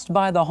passed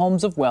by the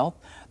homes of wealth,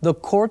 the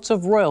courts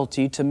of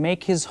royalty, to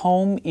make His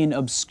home in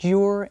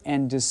obscure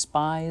and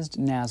despised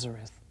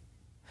Nazareth.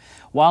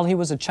 While He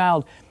was a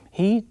child,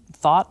 He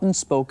thought and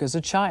spoke as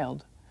a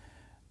child,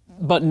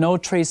 but no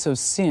trace of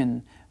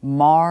sin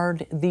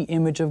marred the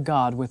image of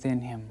God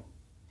within Him.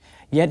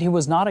 Yet He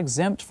was not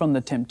exempt from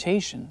the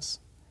temptations.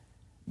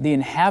 The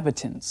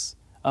inhabitants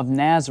of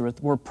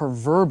Nazareth were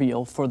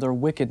proverbial for their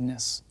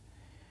wickedness.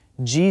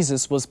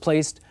 Jesus was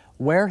placed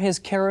where His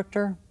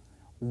character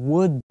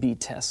would be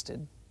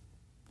tested.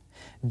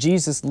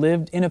 Jesus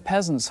lived in a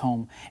peasant's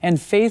home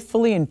and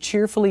faithfully and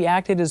cheerfully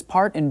acted His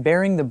part in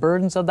bearing the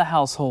burdens of the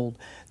household.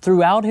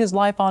 Throughout His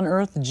life on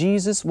earth,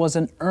 Jesus was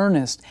an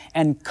earnest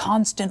and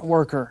constant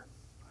worker.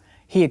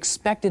 He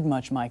expected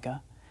much,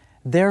 Micah.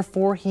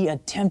 Therefore, He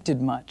attempted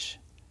much.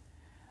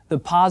 The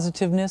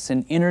positiveness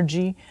and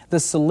energy, the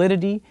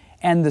solidity,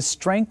 and the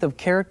strength of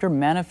character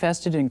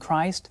manifested in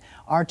Christ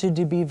are to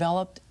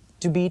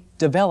be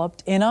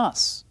developed in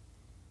us.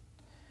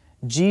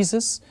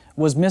 Jesus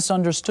was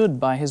misunderstood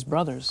by His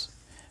brothers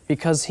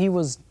because He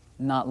was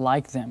not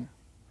like them.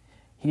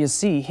 You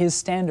see, His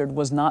standard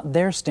was not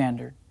their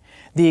standard.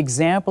 The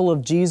example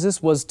of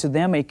Jesus was to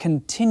them a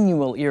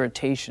continual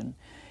irritation.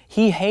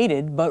 He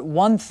hated but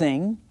one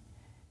thing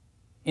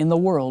in the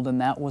world,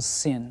 and that was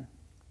sin.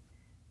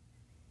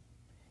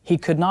 He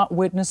could not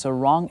witness a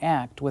wrong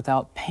act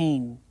without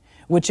pain,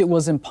 which it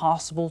was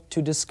impossible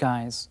to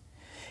disguise.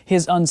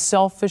 His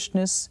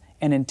unselfishness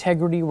and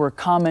integrity were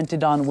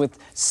commented on with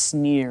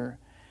sneer.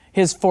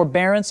 His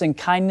forbearance and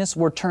kindness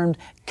were termed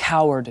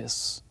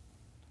cowardice.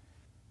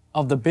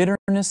 Of the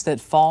bitterness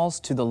that falls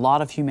to the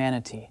lot of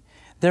humanity,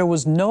 there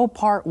was no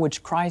part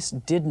which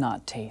Christ did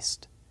not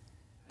taste.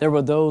 There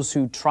were those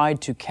who tried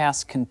to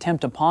cast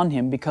contempt upon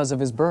Him because of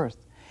His birth.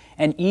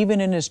 And even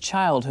in His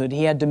childhood,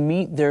 He had to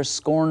meet their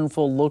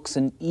scornful looks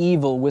and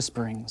evil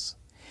whisperings.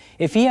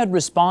 If He had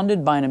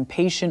responded by an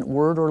impatient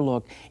word or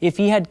look, if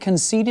He had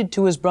conceded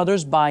to His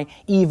brothers by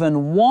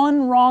even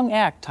one wrong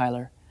act,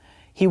 Tyler,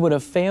 He would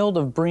have failed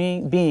of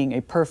being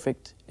a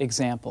perfect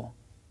example.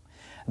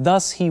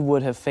 Thus, He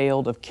would have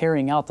failed of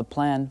carrying out the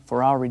plan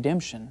for our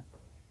redemption.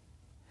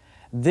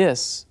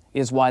 This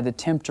is why the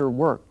tempter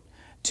worked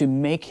to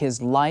make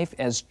his life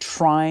as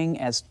trying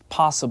as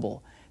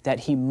possible,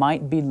 that he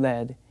might be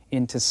led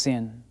into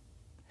sin.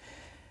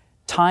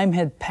 Time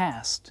had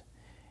passed,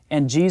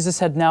 and Jesus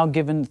had now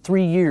given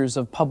 3 years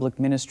of public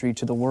ministry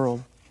to the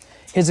world.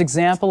 His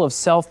example of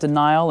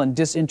self-denial and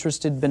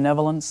disinterested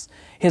benevolence,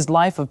 his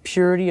life of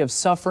purity, of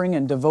suffering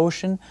and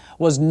devotion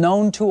was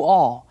known to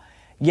all.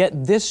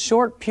 Yet this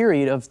short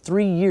period of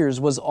 3 years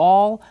was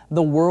all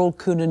the world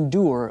could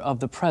endure of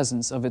the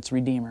presence of its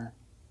Redeemer.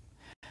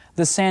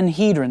 The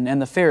Sanhedrin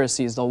and the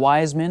Pharisees, the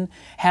wise men,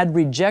 had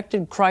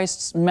rejected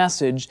Christ's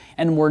message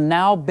and were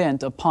now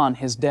bent upon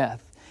his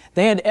death.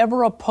 They had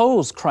ever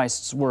opposed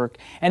Christ's work,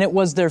 and it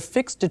was their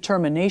fixed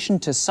determination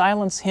to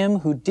silence him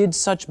who did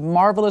such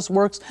marvelous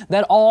works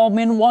that all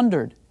men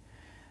wondered.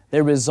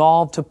 They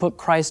resolved to put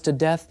Christ to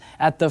death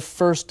at the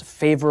first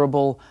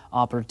favorable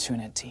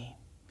opportunity.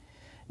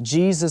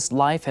 Jesus'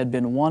 life had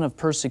been one of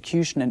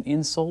persecution and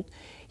insult.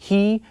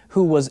 He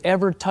who was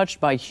ever touched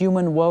by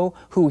human woe,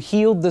 who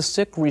healed the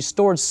sick,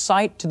 restored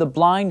sight to the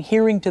blind,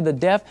 hearing to the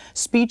deaf,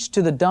 speech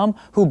to the dumb,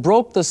 who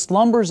broke the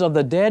slumbers of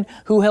the dead,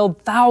 who held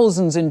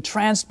thousands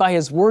entranced by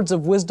his words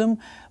of wisdom,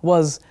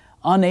 was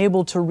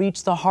unable to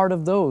reach the heart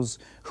of those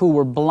who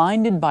were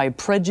blinded by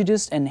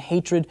prejudice and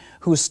hatred,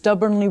 who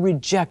stubbornly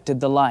rejected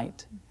the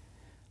light.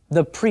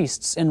 The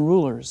priests and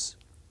rulers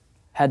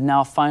had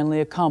now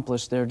finally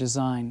accomplished their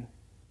design.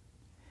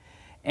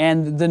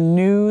 And the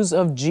news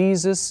of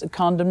Jesus'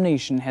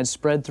 condemnation had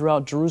spread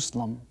throughout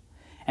Jerusalem,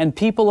 and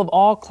people of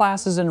all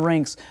classes and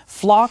ranks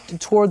flocked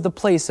toward the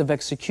place of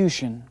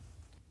execution.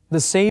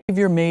 The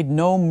Savior made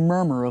no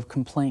murmur of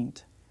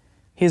complaint.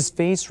 His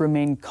face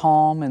remained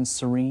calm and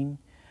serene,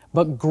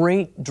 but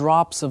great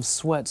drops of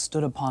sweat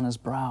stood upon his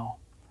brow.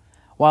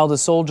 While the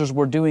soldiers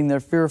were doing their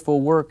fearful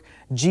work,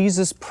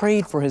 Jesus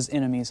prayed for his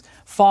enemies,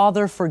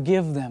 "Father,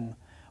 forgive them,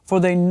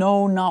 for they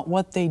know not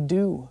what they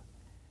do."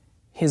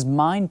 His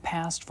mind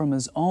passed from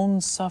his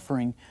own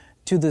suffering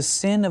to the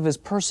sin of his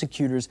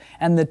persecutors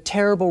and the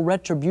terrible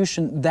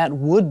retribution that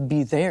would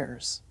be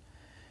theirs.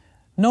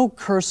 No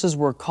curses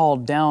were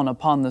called down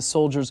upon the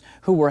soldiers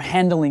who were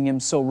handling him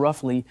so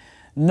roughly.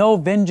 No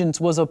vengeance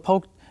was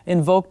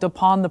invoked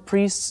upon the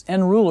priests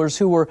and rulers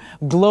who were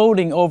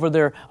gloating over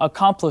their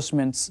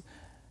accomplishments.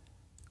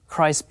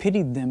 Christ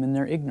pitied them in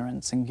their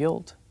ignorance and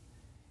guilt.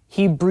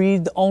 He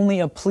breathed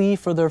only a plea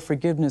for their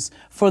forgiveness,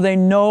 for they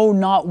know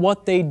not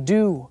what they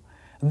do.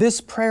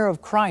 This prayer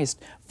of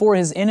Christ for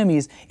his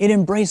enemies, it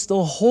embraced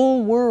the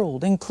whole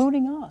world,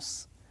 including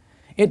us.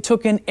 It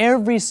took in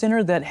every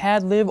sinner that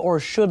had lived or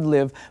should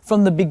live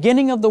from the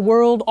beginning of the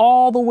world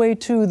all the way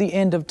to the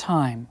end of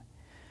time.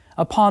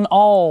 Upon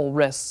all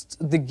rests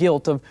the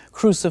guilt of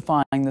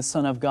crucifying the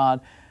Son of God.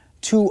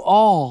 To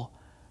all,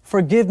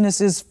 forgiveness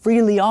is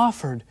freely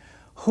offered.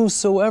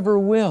 Whosoever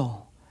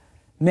will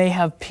may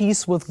have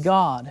peace with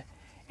God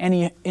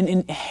and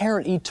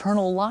inherit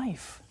eternal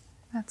life.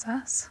 That's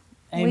us.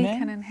 Amen. We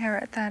can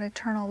inherit that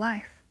eternal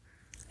life.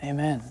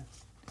 Amen.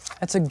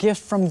 That's a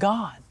gift from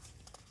God.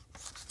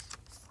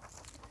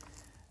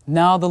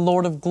 Now the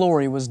Lord of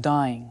glory was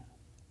dying.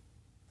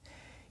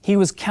 He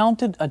was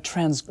counted a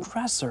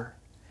transgressor,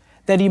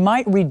 that he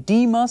might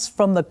redeem us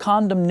from the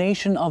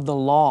condemnation of the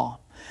law.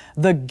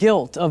 The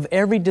guilt of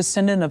every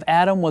descendant of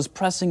Adam was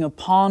pressing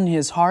upon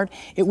his heart.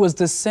 It was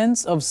the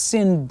sense of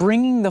sin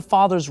bringing the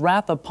Father's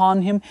wrath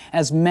upon him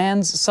as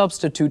man's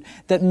substitute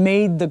that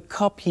made the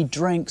cup he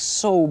drank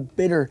so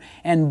bitter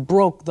and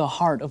broke the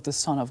heart of the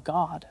Son of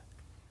God.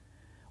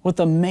 With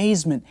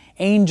amazement,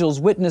 angels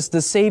witnessed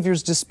the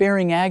Savior's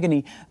despairing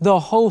agony. The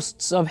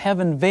hosts of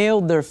heaven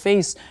veiled their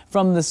face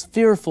from this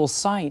fearful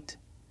sight.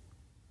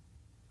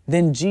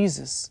 Then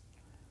Jesus,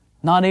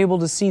 not able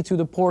to see through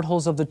the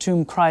portholes of the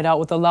tomb, cried out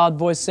with a loud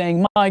voice,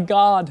 saying, my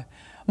God,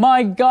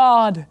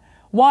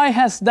 why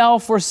hast thou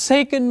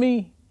forsaken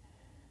me?"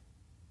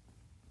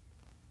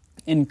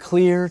 In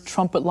clear,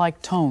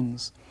 trumpet-like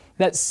tones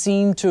that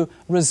seemed to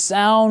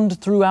resound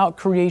throughout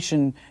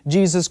creation,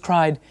 Jesus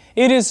cried,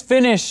 "It is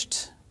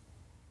finished.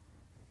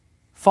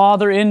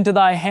 Father, into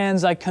thy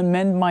hands I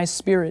commend my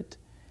spirit."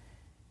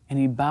 And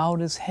he bowed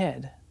his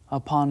head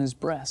upon his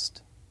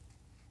breast,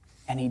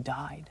 and he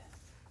died.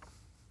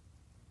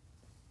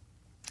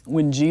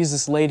 When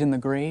Jesus laid in the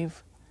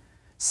grave,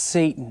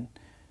 Satan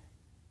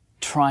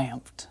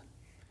triumphed.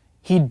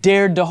 He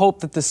dared to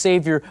hope that the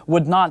Savior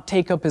would not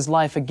take up his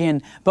life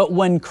again. But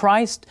when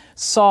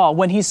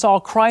he saw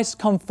Christ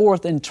come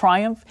forth in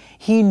triumph,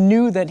 he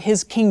knew that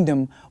his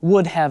kingdom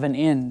would have an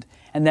end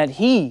and that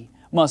he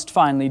must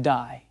finally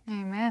die.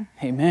 Amen.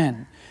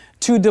 Amen.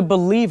 To the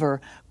believer,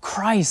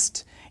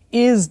 Christ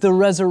is the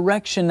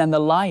resurrection and the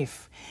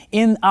life.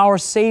 In our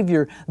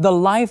Savior, the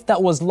life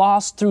that was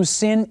lost through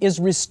sin is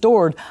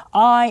restored.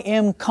 "I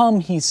am come,"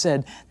 he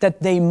said,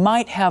 "that they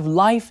might have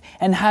life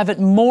and have it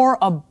more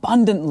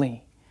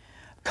abundantly.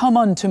 Come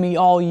unto me,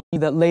 all ye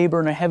that labor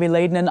and are heavy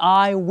laden, and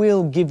I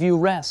will give you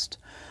rest."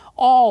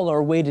 All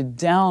are weighted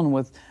down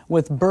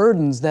with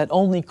burdens that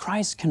only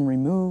Christ can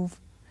remove.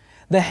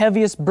 The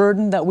heaviest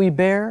burden that we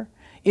bear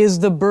is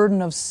the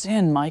burden of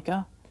sin,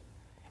 Micah.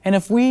 And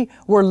if we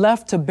were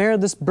left to bear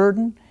this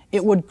burden,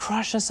 it would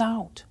crush us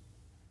out.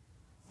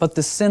 But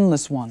the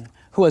sinless one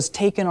who has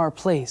taken our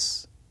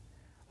place,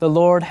 the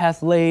Lord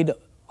hath laid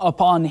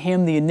upon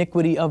him the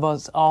iniquity of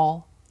us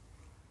all.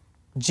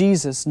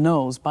 Jesus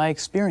knows by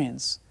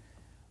experience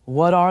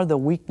what are the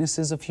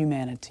weaknesses of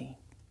humanity.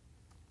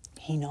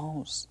 He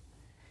knows.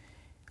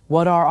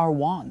 What are our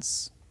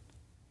wants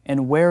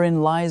and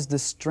wherein lies the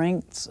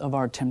strengths of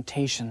our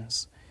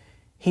temptations.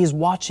 He is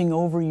watching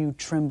over you,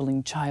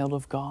 trembling child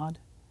of God.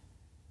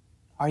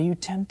 Are you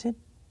tempted?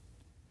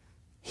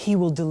 He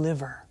will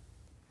deliver.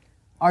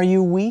 Are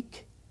you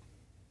weak?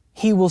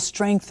 He will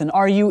strengthen.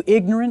 Are you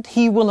ignorant?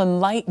 He will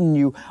enlighten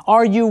you.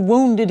 Are you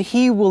wounded?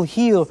 He will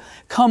heal.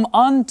 Come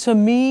unto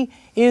me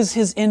is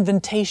His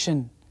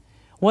invitation.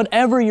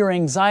 Whatever your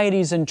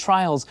anxieties and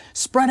trials,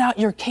 spread out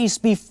your case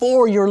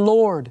before your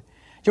Lord.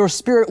 Your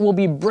spirit will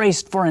be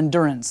braced for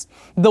endurance.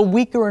 The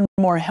weaker and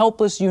more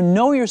helpless you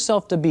know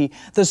yourself to be,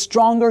 the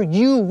stronger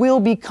you will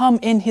become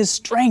in His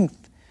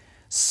strength.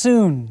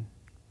 Soon,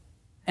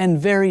 and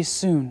very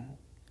soon,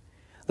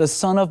 the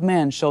Son of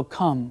Man shall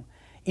come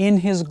in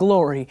His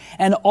glory,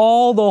 and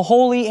all the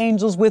holy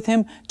angels with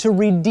Him to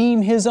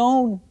redeem His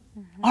own,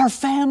 our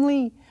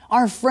family,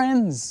 our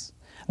friends,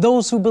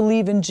 those who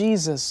believe in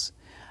Jesus.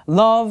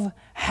 Love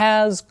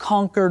has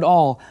conquered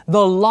all.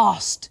 The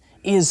lost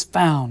is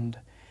found.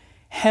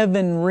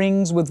 Heaven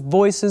rings with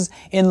voices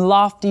in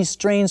lofty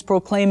strains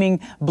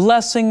proclaiming,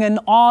 blessing and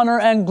honor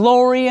and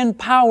glory and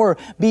power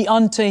be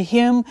unto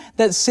Him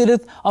that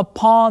sitteth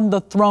upon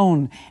the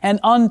throne and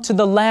unto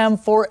the Lamb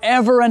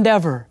forever and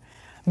ever.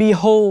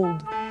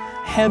 Behold,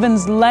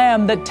 heaven's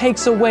Lamb that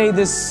takes away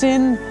the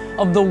sin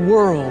of the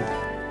world.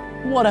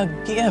 What a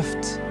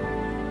gift!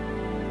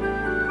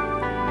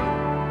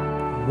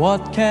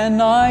 What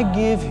can I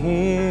give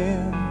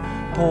Him,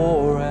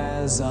 poor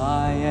as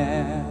I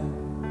am?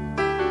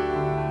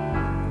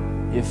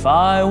 If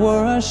I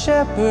were a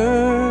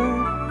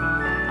shepherd,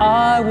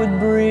 I would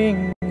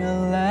bring a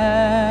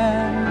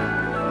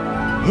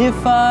lamb.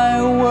 If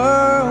I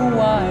were a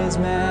wise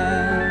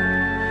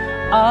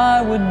man,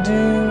 I would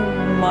do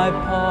my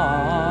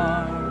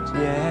part.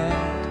 Yet,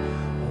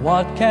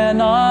 what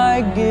can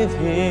I give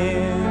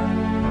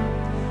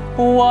Him?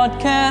 What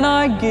can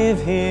I give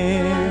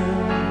Him?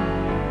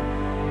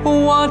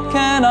 What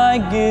can I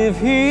give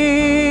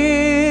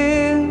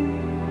Him?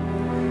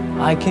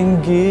 I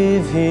can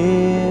give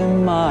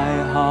Him my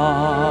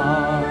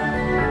heart.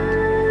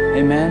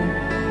 Amen.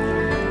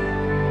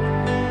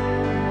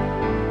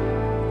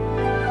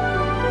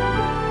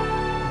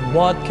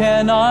 What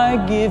can I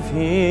give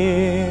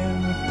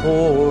Him,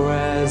 poor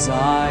as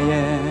I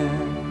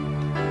am?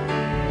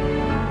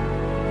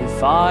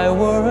 If I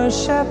were a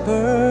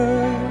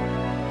shepherd,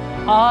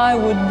 I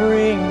would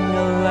bring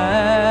a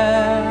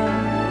lamb.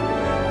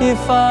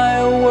 If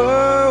I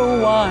were a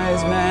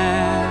wise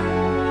man,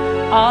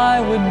 I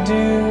would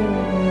do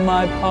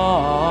my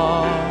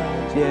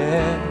part.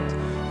 Yet,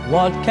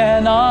 what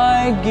can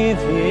I give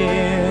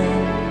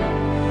Him?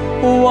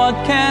 What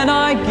can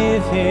I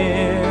give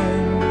Him?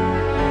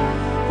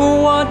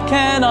 What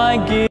can I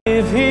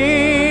give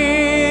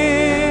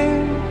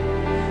Him?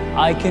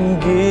 I can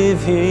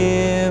give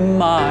Him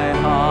my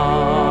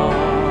heart.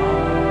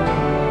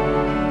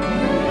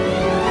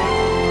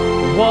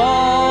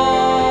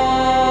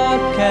 What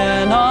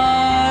can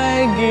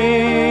I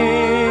give?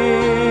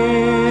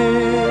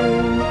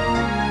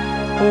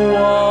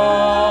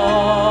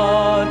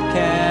 What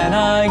can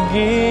I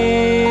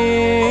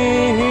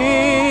give?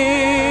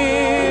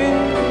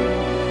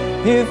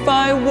 If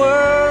I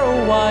were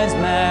a wise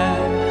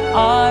man,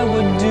 I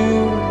would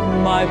do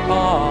my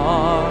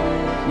part.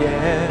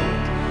 Yet,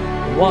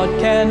 what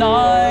can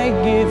I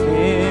give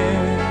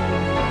Him?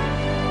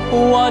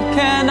 What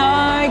can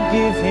I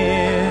give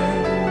Him?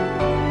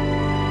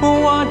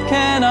 What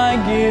can I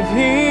give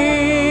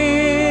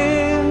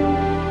Him?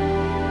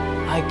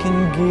 I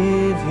can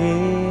give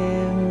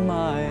Him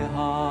my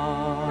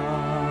heart.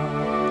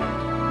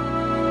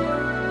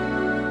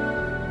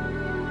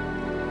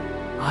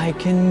 I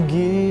can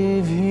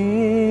give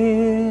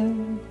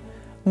Him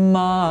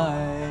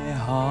my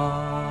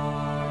heart.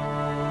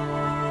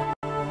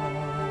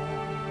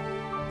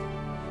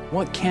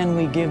 What can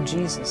we give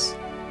Jesus?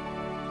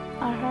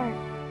 Our heart.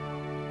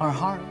 Our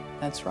heart,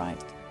 that's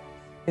right.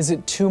 Is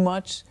it too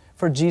much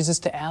for Jesus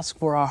to ask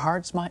for our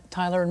hearts,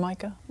 Tyler and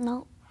Micah?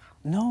 No.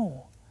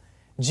 No.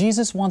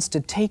 Jesus wants to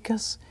take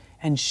us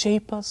and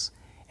shape us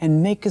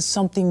and make us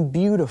something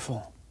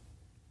beautiful.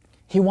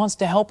 He wants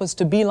to help us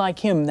to be like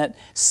Him, that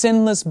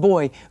sinless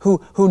boy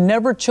who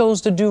never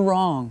chose to do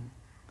wrong.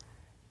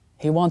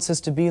 He wants us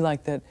to be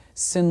like that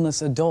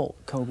sinless adult,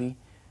 Kobe,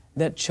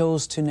 that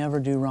chose to never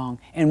do wrong.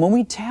 And when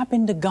we tap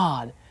into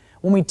God,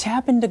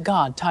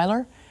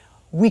 Tyler,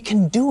 we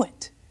can do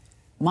it.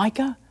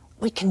 Micah,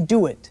 we can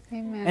do it.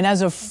 Amen. And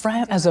as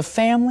a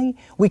family,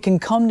 we can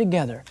come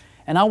together.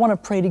 And I want to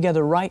pray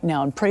together right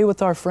now and pray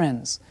with our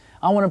friends.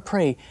 I want to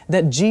pray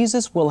that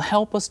Jesus will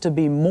help us to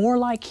be more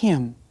like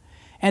Him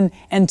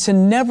and to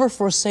never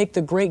forsake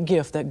the great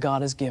gift that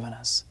God has given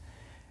us.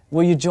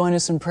 Will you join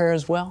us in prayer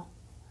as well?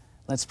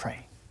 Let's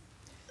pray.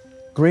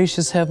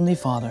 Gracious Heavenly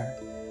Father,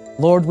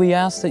 Lord, we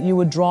ask that you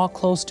would draw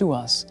close to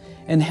us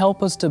and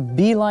help us to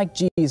be like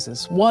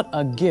Jesus. What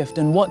a gift!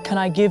 And what can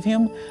I give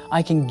Him?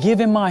 I can give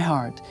Him my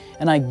heart,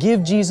 and I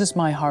give Jesus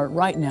my heart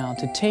right now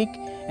to take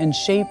and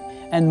shape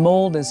and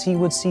mold as He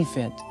would see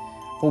fit.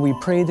 For we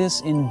pray this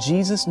in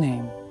Jesus'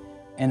 name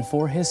and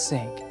for His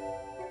sake.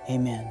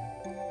 Amen.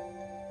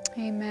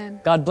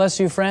 Amen. God bless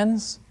you,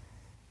 friends.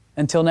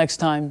 Until next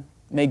time,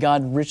 may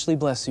God richly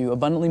bless you,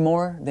 abundantly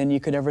more than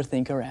you could ever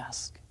think or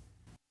ask.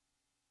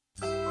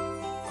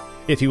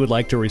 If you would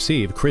like to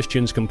receive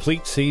Christian's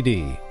complete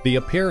CD, The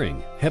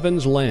Appearing,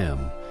 Heaven's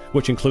Lamb,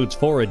 which includes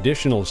 4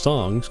 additional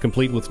songs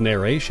complete with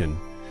narration,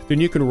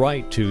 then you can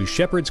write to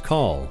Shepherd's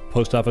Call,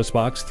 Post Office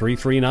Box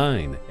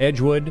 339,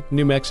 Edgewood,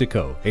 New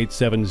Mexico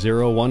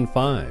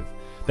 87015.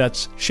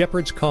 That's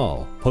Shepherd's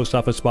Call, Post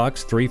Office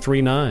Box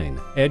 339,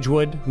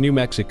 Edgewood, New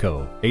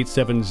Mexico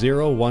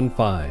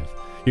 87015.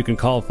 You can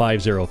call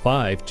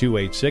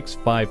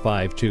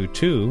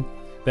 505-286-5522.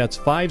 That's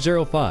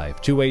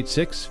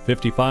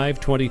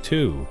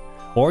 505-286-5522.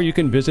 Or you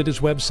can visit his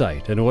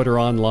website and order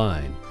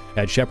online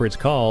at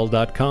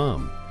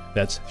shepherdscall.com.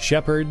 That's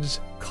Shepherds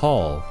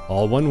Call,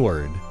 all one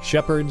word,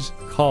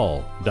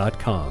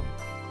 shepherdscall.com.